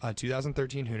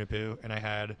 2013 Hunapoo, and I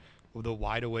had the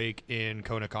wide awake in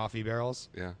Kona coffee barrels.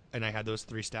 Yeah. And I had those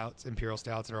 3 stouts, Imperial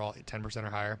Stouts, that are all 10% or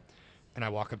higher. And I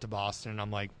walk up to Boston, and I'm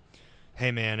like,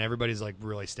 hey man, everybody's like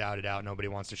really stouted out. Nobody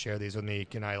wants to share these with me.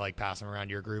 Can I like pass them around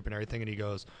your group and everything? And he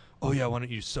goes, oh yeah, why don't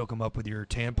you soak them up with your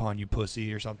tampon, you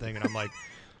pussy, or something? And I'm like,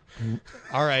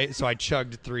 all right. So I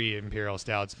chugged 3 Imperial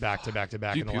Stouts back to back to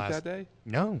back Did you in the puke last. that day?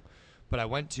 No, but I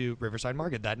went to Riverside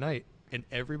Market that night, and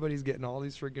everybody's getting all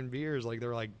these freaking beers. Like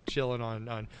they're like chilling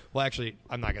on. Well, actually,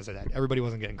 I'm not gonna say that. Everybody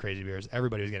wasn't getting crazy beers.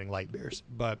 Everybody was getting light beers,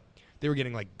 but they were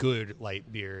getting like good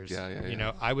light beers. Yeah. You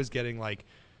know, I was getting like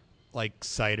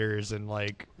ciders and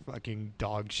like fucking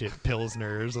dog shit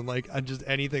pilsners and like just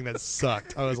anything that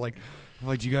sucked. I was like,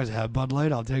 do you guys have Bud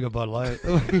Light? I'll take a Bud Light.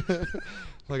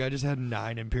 Like I just had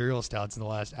 9 Imperial Stouts in the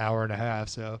last hour and a half.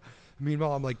 So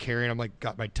meanwhile, I'm like carrying. I'm like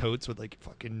got my totes with like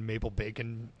fucking maple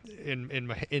bacon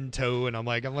in tow, and I'm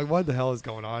like what the hell is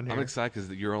going on here? I'm excited because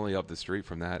you're only up the street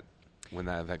from that when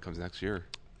that event comes next year.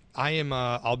 I am.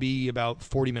 I'll be about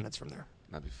 40 minutes from there.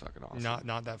 That'd be fucking awesome.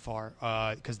 Not that far,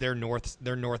 because they're north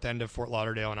end of Fort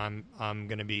Lauderdale, and I'm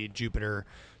gonna be Jupiter.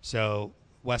 So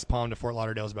West Palm to Fort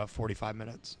Lauderdale is about 45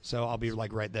 minutes. So I'll be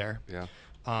like right there.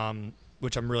 Yeah.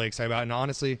 Which I'm really excited about. And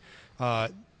honestly,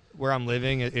 where I'm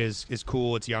living is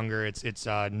cool. It's younger. It's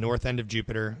north end of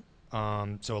Jupiter,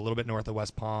 so a little bit north of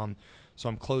West Palm. So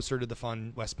I'm closer to the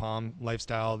fun West Palm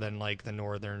lifestyle than like the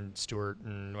northern Stewart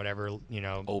and whatever,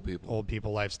 Old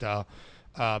people lifestyle.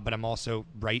 But I'm also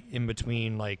right in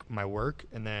between like my work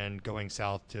and then going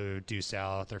south to Due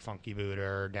South or Funky Buddha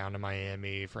or down to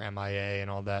Miami for MIA and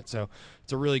all that. So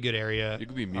it's a really good area. You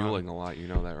could be muling a lot. You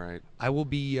know that, right? I will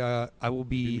be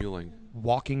Muling.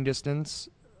 walking distance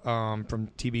from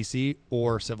TBC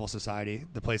or Civil Society,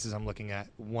 the places I'm looking at.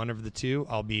 One of the two,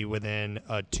 I'll be within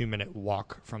a 2-minute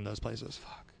walk from those places.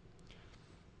 Fuck.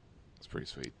 It's pretty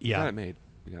sweet. Yeah. You got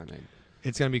it made.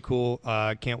 It's gonna be cool.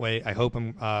 Can't wait. I hope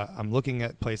I'm looking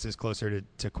at places closer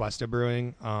to Cuesta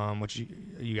Brewing, which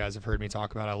you guys have heard me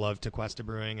talk about. I love Cuesta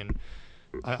Brewing, and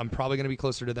I'm probably gonna be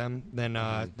closer to them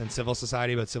than Civil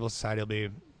Society. But Civil Society will be,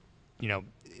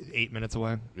 8 minutes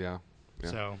away. Yeah.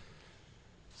 So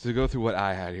to go through what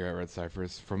I had here at Red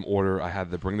Cypress, from order, I had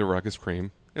the Bring the Ruckus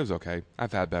Cream. It was okay.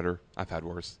 I've had better. I've had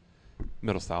worse.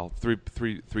 Middle style,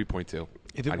 3.2.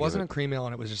 if it wasn't a cream ale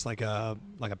and it was just like a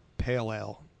pale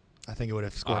ale, I think it would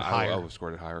have scored higher. I would have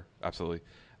scored it higher, absolutely.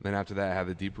 And then after that, I had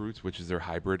the Deep Roots, which is their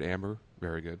hybrid amber,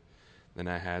 very good. Then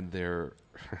I had their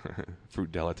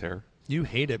Fruit Delatere. You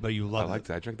hate it, but you love I liked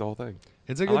it. I drank the whole thing.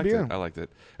 It's a good beer. I liked it.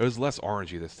 It was less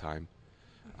orangey this time.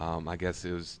 I guess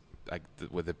it was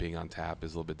with it being on tap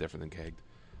is a little bit different than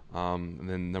kegged. And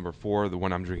then number 4, the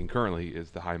one I'm drinking currently,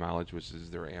 is the High Mileage, which is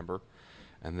their amber.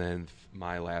 And then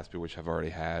my last beer, which I've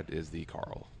already had, is the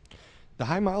Carl. The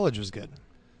High Mileage was good.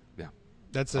 Yeah.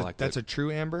 That's a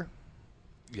true amber.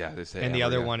 Yeah, they say. And the amber,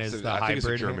 other yeah. one is the I think it's a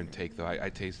hybrid. German take, though. I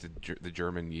tasted the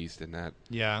German yeast in that.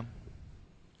 Yeah.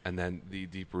 And then the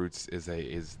Deep Roots is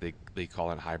they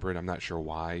call it hybrid. I'm not sure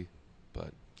why,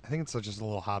 but I think it's just a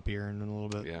little hoppier and a little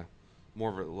bit. yeah, more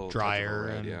of a little touch of a Drier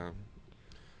red, and- yeah.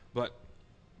 But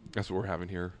that's what we're having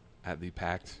here at the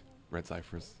Packed Red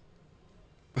Cypress.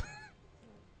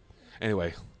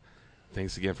 Anyway,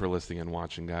 thanks again for listening and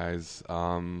watching, guys.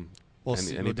 We'll any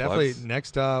see. plugs? We'll definitely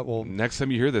next. Next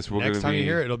time you hear this, next time you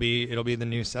hear it, it'll be the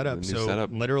new setup. The new so setup.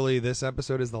 literally, this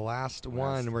episode is the last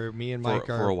one where me and Mike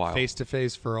for are a while. face to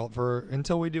face for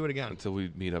until we do it again. until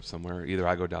we meet up somewhere. Either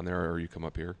I go down there or you come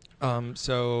up here.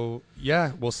 So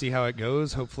yeah, we'll see how it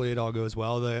goes. Hopefully, it all goes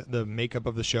well. The makeup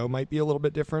of the show might be a little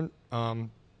bit different.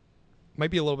 Might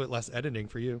be a little bit less editing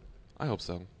for you. I hope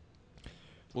so.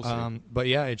 We'll see. But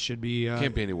yeah, it should be.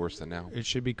 Can't be any worse than now. It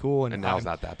should be cool. And now it's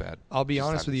not that bad. I'll be Just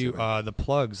honest with you. time-consuming. The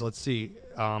plugs. Let's see.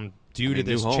 Due to new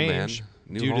this home, change, man.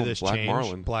 New due to home, this Black change,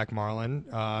 Marlin. Black Marlin,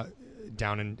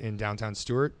 down in downtown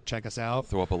Stewart. Check us out.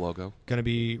 Throw up a logo. Going to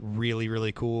be really,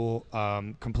 really cool.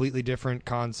 Completely different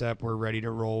concept. We're ready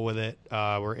to roll with it.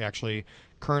 We're actually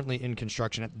currently in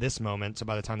construction at this moment. So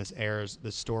by the time this airs,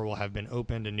 the store will have been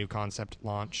opened, a new concept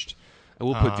launched. And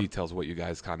we'll put details of what you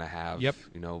guys kind of have. Yep.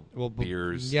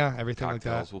 Beers. Yeah, everything cocktails.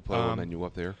 like that. We'll put a menu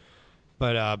up there.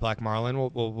 But Black Marlin,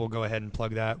 we'll go ahead and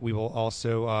plug that. We will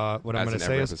also what I'm going to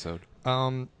say is episode.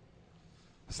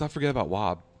 Let's not forget about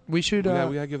Wob. We should.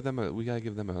 We gotta give them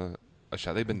a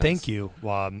shot. They've been nice. Thank you,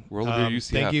 Wob. World of Beer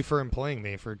UCF. Thank you for employing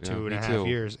me for 2.5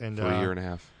 years and for a year and a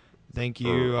half. Thank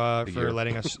you for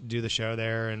letting us do the show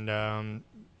there. And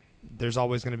there's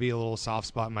always going to be a little soft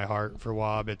spot in my heart for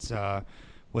Wob. It's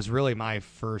was really my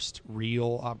first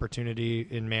real opportunity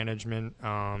in management.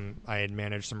 I had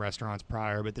managed some restaurants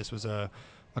prior, but this was a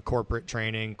corporate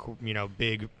training,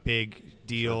 big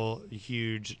deal,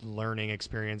 huge learning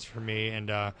experience for me.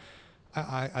 And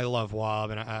I love Wob,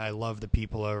 and I love the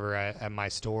people over at my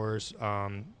stores,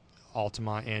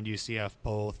 Altamont and UCF,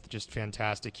 both just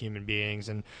fantastic human beings.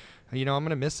 And I'm going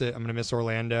to miss it. I'm going to miss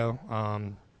Orlando.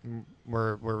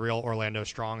 We're real Orlando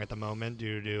strong at the moment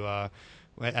due to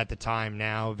at the time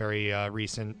now very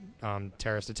recent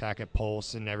terrorist attack at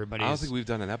Pulse, and everybody's. I don't think we've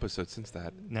done an episode since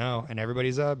that. No, and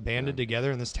everybody's banded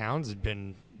together, and this town's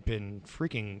been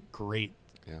freaking great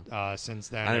since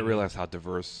then. I didn't realize how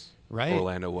diverse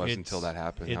Orlando was until that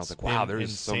happened. I was like, wow,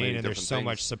 there's insane, so many different there's so things.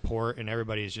 much support, and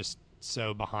everybody's just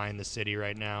so behind the city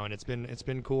right now, and it's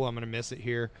been cool. I'm gonna miss it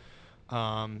here,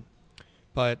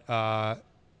 but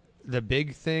the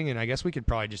big thing, and I guess we could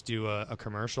probably just do a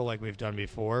commercial like we've done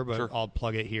before, but sure. I'll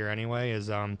plug it here anyway,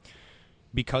 is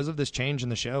because of this change in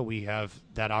the show, we have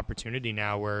that opportunity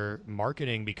now where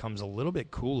marketing becomes a little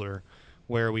bit cooler,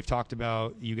 where we've talked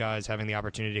about you guys having the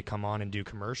opportunity to come on and do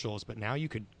commercials, but now you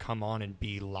could come on and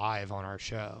be live on our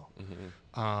show.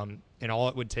 Mm-hmm. And all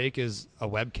it would take is a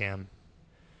webcam.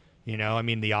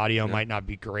 The audio might not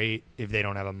be great if they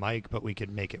don't have a mic, but we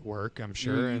could make it work, I'm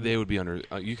sure. They would be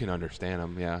you can understand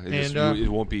them, yeah. It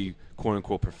won't be quote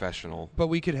unquote professional. But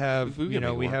we could have,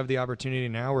 we have the opportunity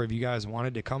now where if you guys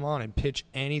wanted to come on and pitch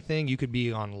anything, you could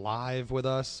be on live with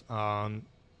us, talking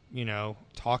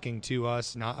to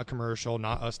us, not a commercial,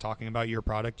 not us talking about your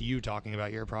product, you talking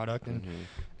about your product. And,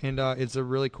 it's a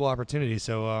really cool opportunity.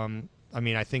 So,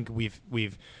 I think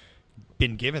we've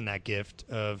been given that gift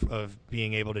of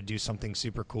being able to do something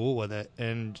super cool with it.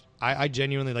 And I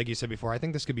genuinely, like you said before, I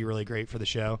think this could be really great for the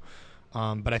show.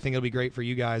 But I think it'll be great for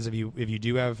you guys if you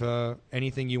do have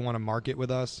anything you want to market with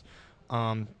us.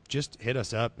 Just hit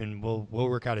us up and we'll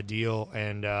work out a deal.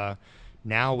 And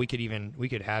now we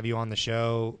could have you on the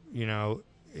show.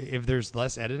 If there's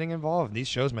less editing involved, these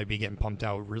shows might be getting pumped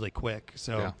out really quick.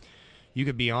 So you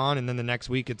could be on, and then the next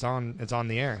week it's on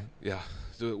the air. Yeah.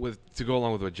 To go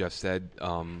along with what Jeff said,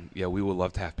 we would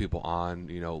love to have people on,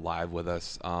 live with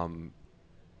us.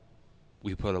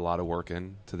 We put a lot of work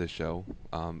into this show,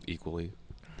 equally.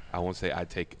 I won't say I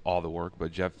take all the work,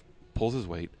 but Jeff pulls his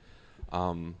weight.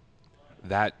 We're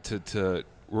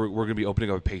going to be opening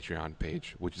up a Patreon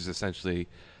page, which is essentially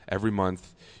every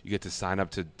month you get to sign up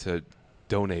to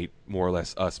donate more or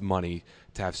less us money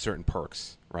to have certain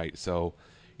perks, right? So,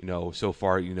 so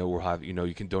far, we'll have,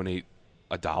 you can donate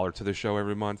 $1 to the show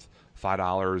every month,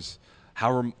 $5,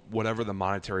 however, whatever the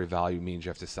monetary value means you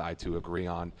have to decide to agree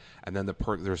on. And then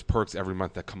there's perks every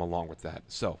month that come along with that.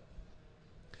 So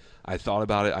I thought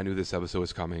about it. I knew this episode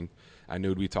was coming. I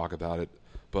knew we'd talk about it.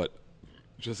 But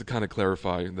just to kind of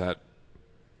clarify that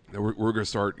we're going to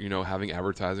start, having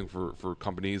advertising for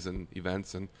companies and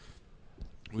events. And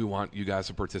we want you guys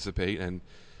to participate and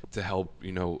to help,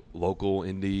 local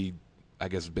indie, I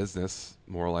guess, business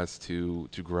more or less to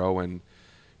grow. And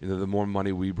the more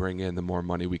money we bring in, the more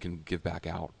money we can give back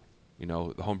out.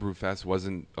 The Homebrew Fest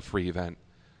wasn't a free event.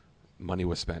 Money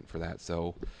was spent for that.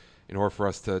 So in order for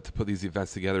us to put these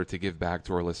events together to give back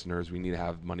to our listeners, we need to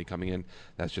have money coming in.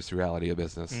 That's just the reality of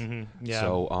business. Mm-hmm. Yeah.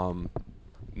 So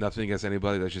nothing against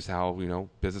anybody. That's just how,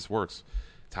 business works.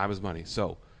 Time is money.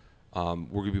 So we're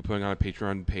going to be putting on a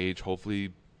Patreon page.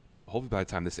 Hopefully by the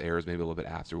time this airs, maybe a little bit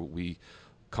after, we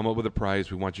come up with a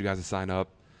price. We want you guys to sign up.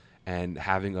 And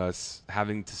having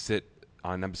to sit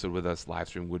on an episode with us live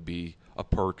stream would be a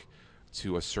perk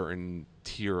to a certain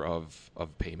tier of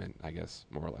payment, I guess,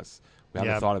 more or less. We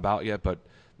haven't thought about it yet, but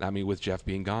with Jeff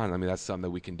being gone, that's something that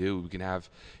we can do. We can have,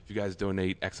 if you guys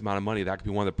donate X amount of money, that could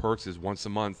be one of the perks is once a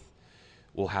month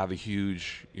we'll have a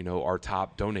huge, our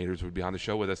top donators would be on the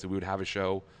show with us, and we would have a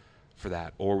show for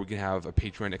that. Or we can have a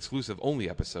Patreon exclusive only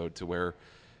episode to where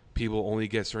people only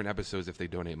get certain episodes if they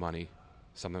donate money.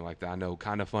 Something like that. I know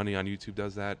Kinda Funny on YouTube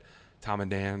does that. Tom and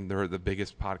Dan, they're the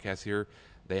biggest podcast here.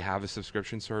 They have a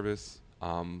subscription service.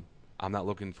 I'm not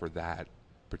looking for that.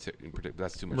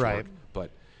 That's too much work.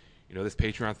 But, this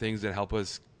Patreon things that help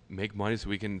us make money so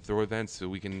we can throw events, so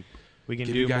we can We can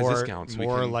give do you guys more, discounts.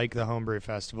 more like the Homebrew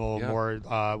Festival, Yeah.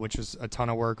 more, which was a ton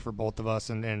of work for both of us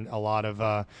and a lot of,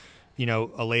 a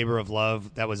labor of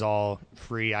love. That was all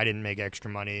free. I didn't make extra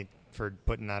money for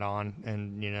putting that on,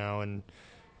 and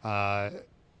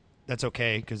that's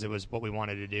okay because it was what we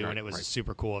wanted to do, Right, and it was right. a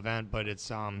super cool event. But it's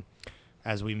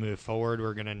as we move forward,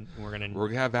 we're gonna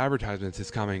have advertisements.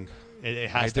 It's coming. it I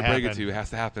has hate to to break happen. it to you. It has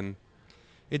to happen.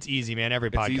 It's easy, man. Every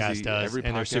It's podcast easy. does, Every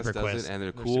and they're podcast super does quick. it, and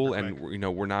they're They're cool. super And quick.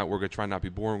 we're gonna try not to be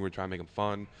boring. We're trying to make them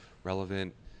fun,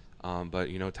 relevant. But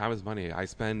time is money. I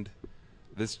spend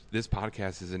this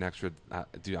podcast is an extra.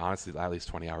 Dude, honestly, at least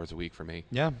 20 hours a week for me.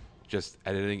 Yeah. Just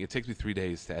editing. It takes me 3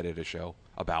 days to edit a show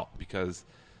because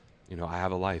I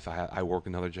have a life. I work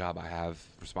another job. I have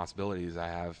responsibilities. I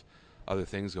have other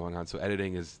things going on. So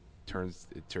editing turns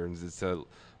into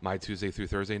my Tuesday through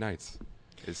Thursday nights.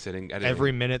 Is sitting editing.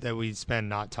 Every minute that we spend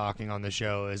not talking on the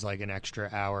show is like an extra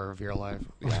hour of your life.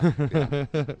 Yeah.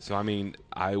 So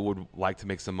I would like to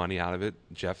make some money out of it.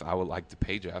 Jeff, I would like to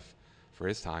pay Jeff for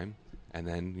his time, and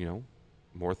then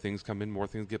more things come in, more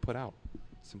things get put out.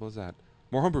 Simple as that.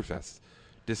 More Homebrew Fest,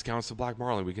 discounts to Black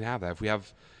Marlin. We can have that if we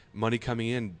have money coming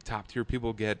in. Top tier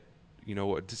people get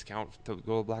a discount to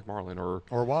go to Black Marlin or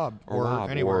Wob or Wob,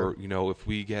 anywhere. or if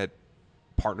we get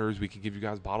partners, we can give you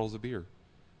guys bottles of beer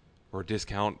or a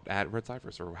discount at Red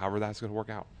Cypress or however that's going to work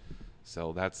out.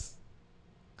 So that's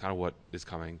kind of what is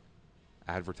coming.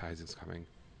 Advertising is coming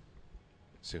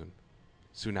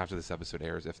soon after this episode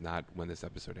airs, if not when this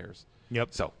episode airs. Yep.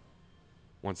 So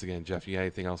once again, Jeff, you got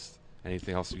anything else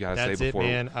you got to That's say it,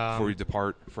 man. before we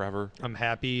depart forever? I'm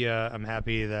happy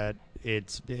that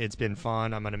it's been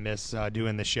fun. I'm gonna miss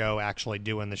doing the show, actually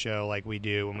doing the show like we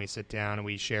do when we sit down and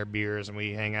we share beers and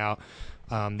we hang out.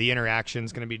 The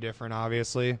interaction's gonna be different,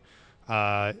 obviously.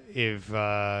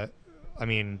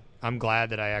 I'm glad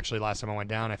that I actually, last time I went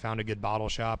down, I found a good bottle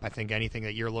shop. I think anything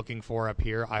that you're looking for up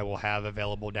here, I will have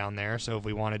available down there. So if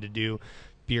we wanted to do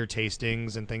beer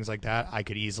tastings and things like that, I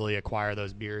could easily acquire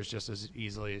those beers just as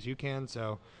easily as you can.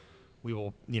 So we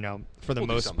will, for the We'll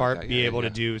do most something part, like that. be Yeah, able yeah.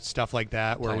 to do stuff like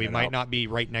that where Plan we it might out. not be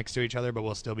right next to each other, but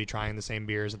we'll still be trying the same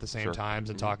beers at the same Sure. times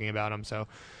and talking about them. So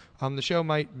the show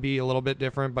might be a little bit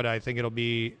different, but I think it'll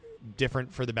be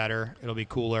different for the better. It'll be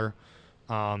cooler.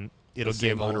 It'll The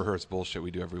same give unrehearsed bullshit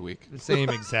we do every week. the same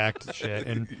exact shit,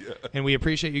 and we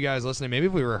appreciate you guys listening. Maybe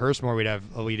if we rehearse more, we'd have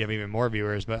even more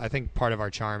viewers. But I think part of our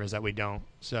charm is that we don't.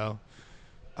 So,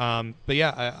 but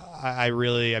yeah, I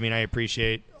really, I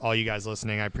appreciate all you guys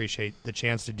listening. I appreciate the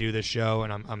chance to do this show,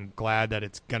 and I'm glad that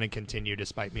it's going to continue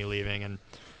despite me leaving.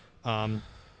 And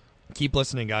keep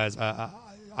listening, guys.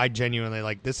 I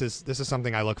genuinely this is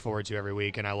something I look forward to every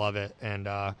week, and I love it. And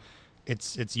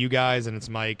it's you guys and it's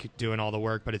Mike doing all the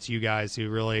work, but it's you guys who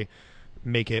really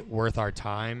make it worth our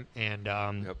time. And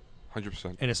Yep,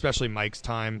 100%. and especially Mike's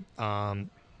time.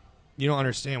 You don't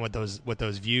understand what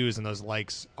those views and those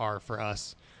likes are for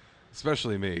us.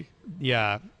 Especially me.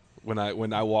 Yeah, When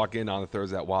I walk in on the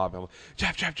Thursday at Wob, I'm like,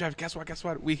 Jeff, guess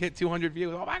what? We hit 200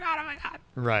 views. Oh my god.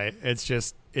 right. It's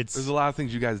There's a lot of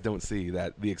things you guys don't see,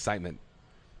 that the excitement.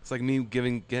 It's like me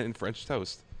getting French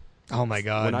toast. oh my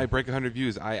god. When I break 100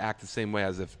 views, I act the same way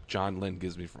as if John Lynn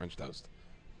gives me French toast.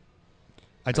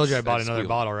 I told you I I bought another squeal.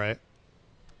 bottle, right?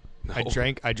 No. I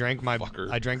drank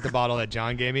Fucker. I drank the bottle that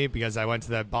John gave me because I went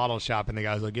to that bottle shop and the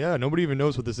guy was like, "Yeah, nobody even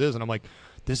knows what this is," and I'm like,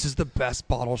 "This is the best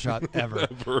bottle shop ever."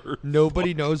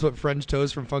 Nobody knows what French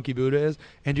toast from Funky Buddha is.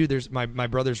 And dude, there's my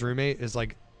brother's roommate is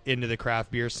like into the craft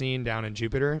beer scene down in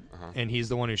Jupiter, and he's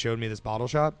the one who showed me this bottle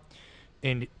shop.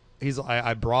 And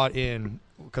I brought in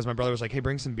because my brother was like, "Hey,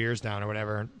 bring some beers down or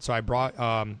whatever." So I brought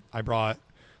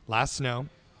Last Snow,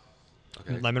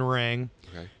 Okay. lemon meringue,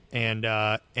 Okay. and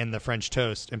the French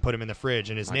toast, and put them in the fridge.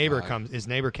 And his My neighbor God. His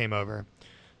neighbor came over,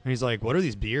 and he's like, "What are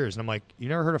these beers?" And I'm like, "You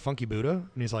never heard of Funky Buddha?"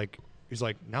 And he's like,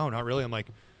 "No, not really." I'm like,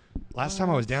 "Last time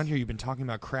I was down here, you've been talking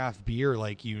about craft beer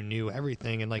like you knew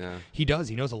everything." And like Yeah. he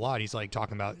knows a lot. He's like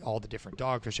talking about all the different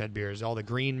Dogfish Head beers, all the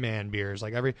Green Man beers,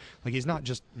 like he's not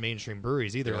just mainstream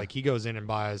breweries either. Yeah. Like he goes in and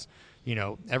buys,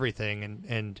 everything.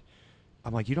 And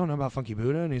I'm like, "You don't know about Funky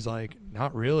Buddha?" And he's like,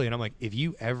 "Not really." And I'm like, "If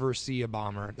you ever see a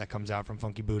bomber that comes out from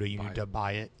Funky Buddha, you need to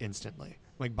buy it instantly.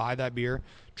 Like, buy that beer,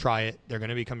 try it. They're going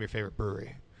to become your favorite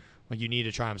brewery. Like, you need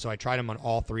to try them." So I tried them on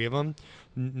all three of them.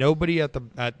 Nobody at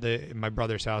my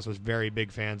brother's house was very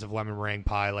big fans of lemon meringue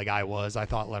pie like I was. I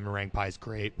thought lemon meringue pie is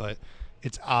great, but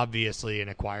it's obviously an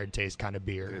acquired taste kind of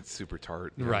beer. It's super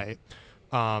tart. Yeah. Right.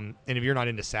 And if you're not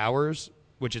into sours,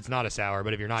 which it's not a sour,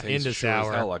 but if you're not Tastes into sure as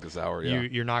sour, hell like a sour. Yeah.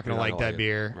 you're not going to like that it.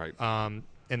 beer. Right.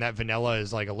 and that vanilla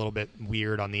is like a little bit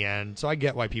weird on the end. So I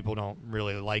get why people don't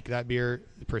really like that beer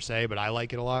per se, but I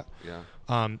like it a lot.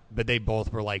 Yeah. But they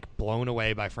both were like blown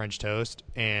away by French toast,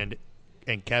 and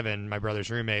Kevin, my brother's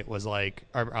roommate, was like,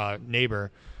 our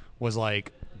neighbor, was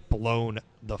like blown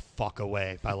the fuck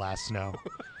away by Last Snow.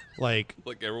 Like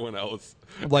everyone else,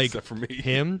 like except for me.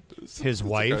 Him, his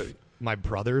wife, okay. my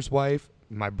brother's wife,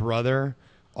 my brother,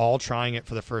 all trying it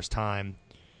for the first time,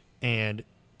 and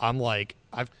I'm like,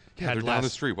 I've had they're down the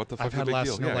street. What the fuck I've is had the big Last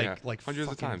deal? Snow Yeah, like hundreds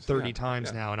of fucking times, 30 yeah,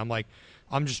 times yeah. now, and I'm like,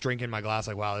 I'm just drinking my glass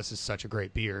like, wow, this is such a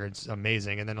great beer. It's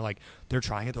amazing. And then like they're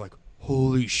trying it, they're like,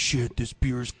 holy shit, this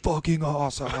beer is fucking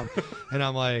awesome. And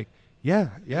I'm like, yeah,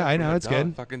 I know, it's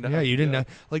good. Fucking yeah, you didn't yeah. know.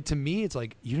 Like, to me, it's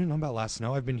like, you didn't know about Last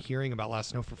Snow? I've been hearing about Last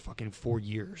Snow for fucking 4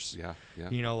 years. Yeah, yeah.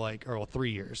 You know, like, or well,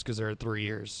 3 years, because they're at 3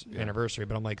 years Yeah. anniversary.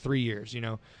 But I'm like, 3 years, you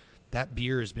know. That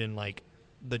beer has been like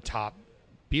the top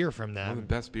beer from them. One of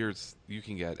the best beers you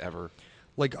can get ever.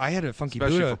 Like, I had a Funky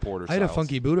Especially Buddha. for porter I had a styles.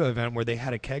 Funky Buddha event where they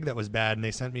had a keg that was bad, and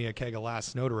they sent me a keg of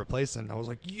Last Snow to replace it. And I was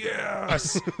like,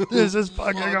 yes, this is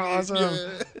fucking awesome.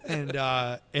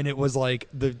 And it was like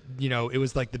it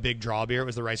was like the big draw beer. It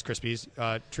was the Rice Krispies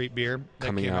treat beer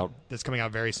Coming out. That's coming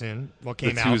out very soon. Well, The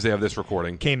came out Tuesday of this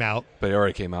recording, came out. but it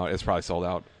already came out. It's probably sold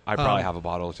out. I probably have a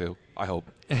bottle or two. I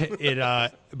hope.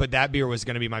 But that beer was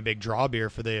going to be my big draw beer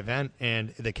for the event,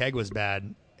 and the keg was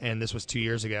bad. And this was 2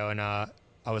 years ago, and I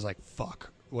was like, fuck.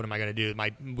 What am I going to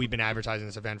do? We've been advertising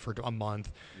this event for a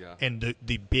month, Yeah. and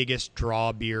the biggest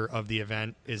draw beer of the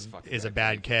event is a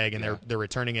bad keg, and Yeah. they're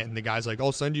returning it. And the guy's like,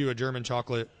 "I'll send you a German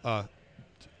chocolate cake."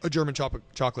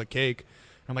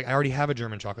 And I'm like, "I already have a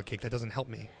German chocolate cake. That doesn't help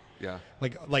me. Yeah.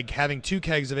 Like having 2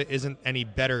 kegs of it isn't any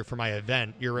better for my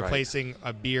event. You're Right. replacing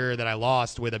a beer that I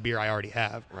lost with a beer I already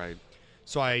have." Right.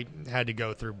 So I had to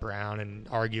go through Brown and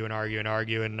argue,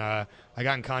 and I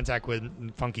got in contact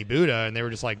with Funky Buddha, and they were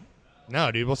just like,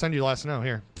 "No, dude, we'll send you Last Snow.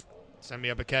 Here, send me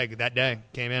up a keg." That day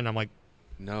came in. I'm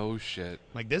No shit.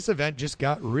 like, this event just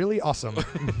got really awesome.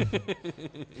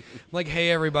 Like, hey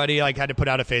everybody, like had to put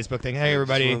out a Facebook thing. Hey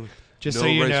everybody, just No so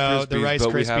you Rice know, the Krispies, Rice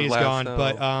but we have Krispies Last gone, Snow.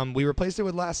 but we replaced it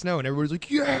with Last Snow, and everybody's like,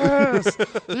 yes,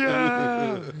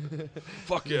 yeah.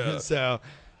 Fuck yeah. So,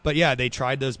 but yeah, they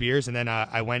tried those beers, and then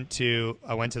I went to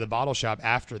the bottle shop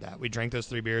after that. We drank those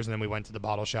 3 beers, and then we went to the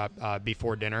bottle shop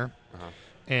before dinner,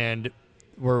 and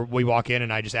we walk in,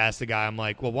 and I just asked the guy, I'm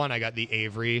like, well, one, I got the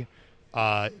Avery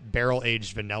barrel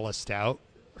aged vanilla stout,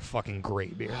 fucking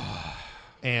great beer,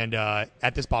 and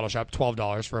at this bottle shop,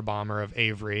 $12 for a bomber of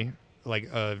Avery, like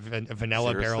a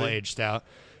vanilla Seriously? barrel aged stout.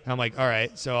 And I'm like, all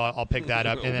right, so I'll pick that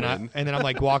up. And then Win. I'm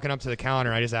like walking up to the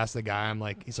counter. I just asked the guy, I'm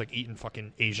like, he's like eating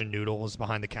fucking Asian noodles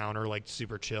behind the counter, like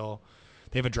super chill.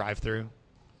 They have a drive-through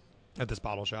at this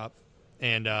bottle shop.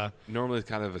 And Normally, it's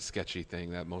kind of a sketchy thing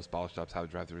that most bottle shops have a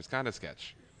drive-through. It's kind of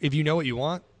sketch. if you know what you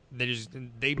want,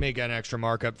 they make an extra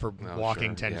markup for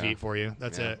walking sure, 10 yeah. feet for you.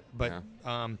 That's Yeah, it. But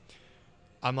yeah.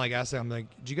 I'm like, I'm like,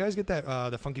 did you guys get that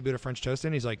the Funky Buddha French toast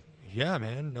in? He's like, yeah,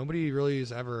 man. Nobody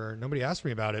asked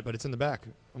me about it, but it's in the back.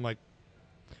 I'm like,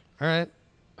 all right.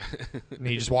 And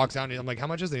he just walks out, and I'm like, how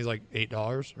much is it? He's like, $8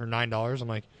 or $9. I'm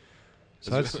like,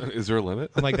 so that's, Is there a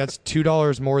limit? I'm like, that's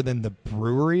 $2 more than the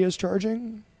brewery is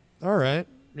charging. All right,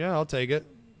 yeah, I'll take it.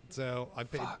 So I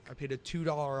paid a $2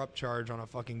 upcharge on a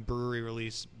fucking brewery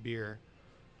release beer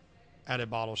at a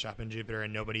bottle shop in Jupiter,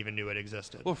 and nobody even knew it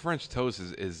existed. Well, French toast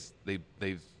is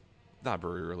they've not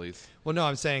brewery release. Well, no,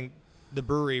 I'm saying the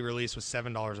brewery release was $7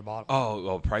 a bottle. Oh,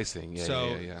 well, pricing. Yeah,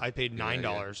 so yeah. I paid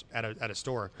 $9 Yeah. at a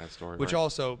store, At a store, which right.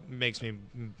 also makes me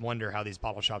wonder how these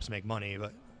bottle shops make money.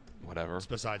 But Whatever. it's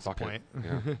besides Fuck the it. point.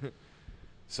 Yeah.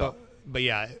 So But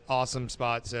yeah, awesome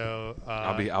spot. So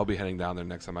I'll be heading down there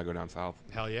next time I go down south.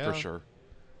 hell yeah, For sure.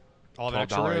 All of an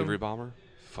extra $12 room. Avery bomber.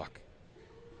 Fuck.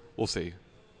 We'll see.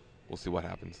 We'll see what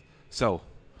happens. So,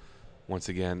 once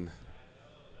again,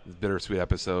 this bittersweet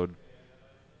episode.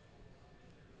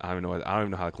 I don't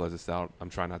even know how to close this out. I'm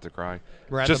trying not to cry.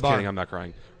 We're at Just the bar. kidding. I'm not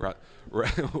crying.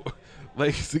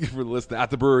 Thanks for listening.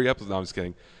 At the brewery episode. No, I'm just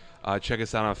kidding. Check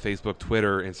us out on Facebook,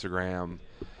 Twitter, Instagram.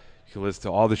 You can listen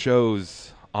to all the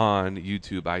shows on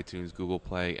YouTube, iTunes, Google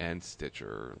Play, and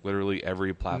Stitcher. Literally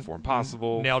every platform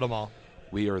possible. Nailed them all.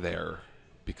 We are there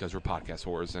because we're podcast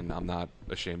whores, and I'm not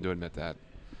ashamed to admit that.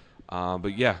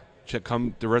 But yeah,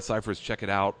 come to Red Cyphers. Check it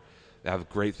out. They have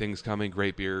great things coming,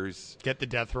 great beers. Get the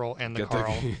death roll and the Get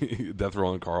Carl. Death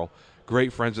Roll and Carl.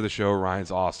 Great friends of the show.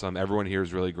 Ryan's awesome. Everyone here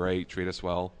is really great. Treat us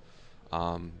well.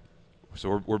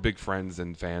 So we're big friends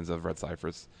and fans of Red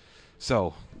Cyphers.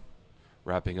 So,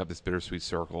 wrapping up this bittersweet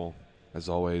circle, as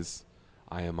always,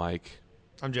 I am Mike.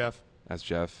 I'm Jeff. That's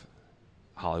Jeff.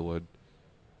 Hollywood.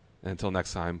 And until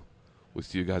next time, we'll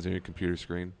see you guys on your computer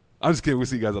screen. I'm just kidding. We'll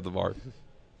see you guys at the bar.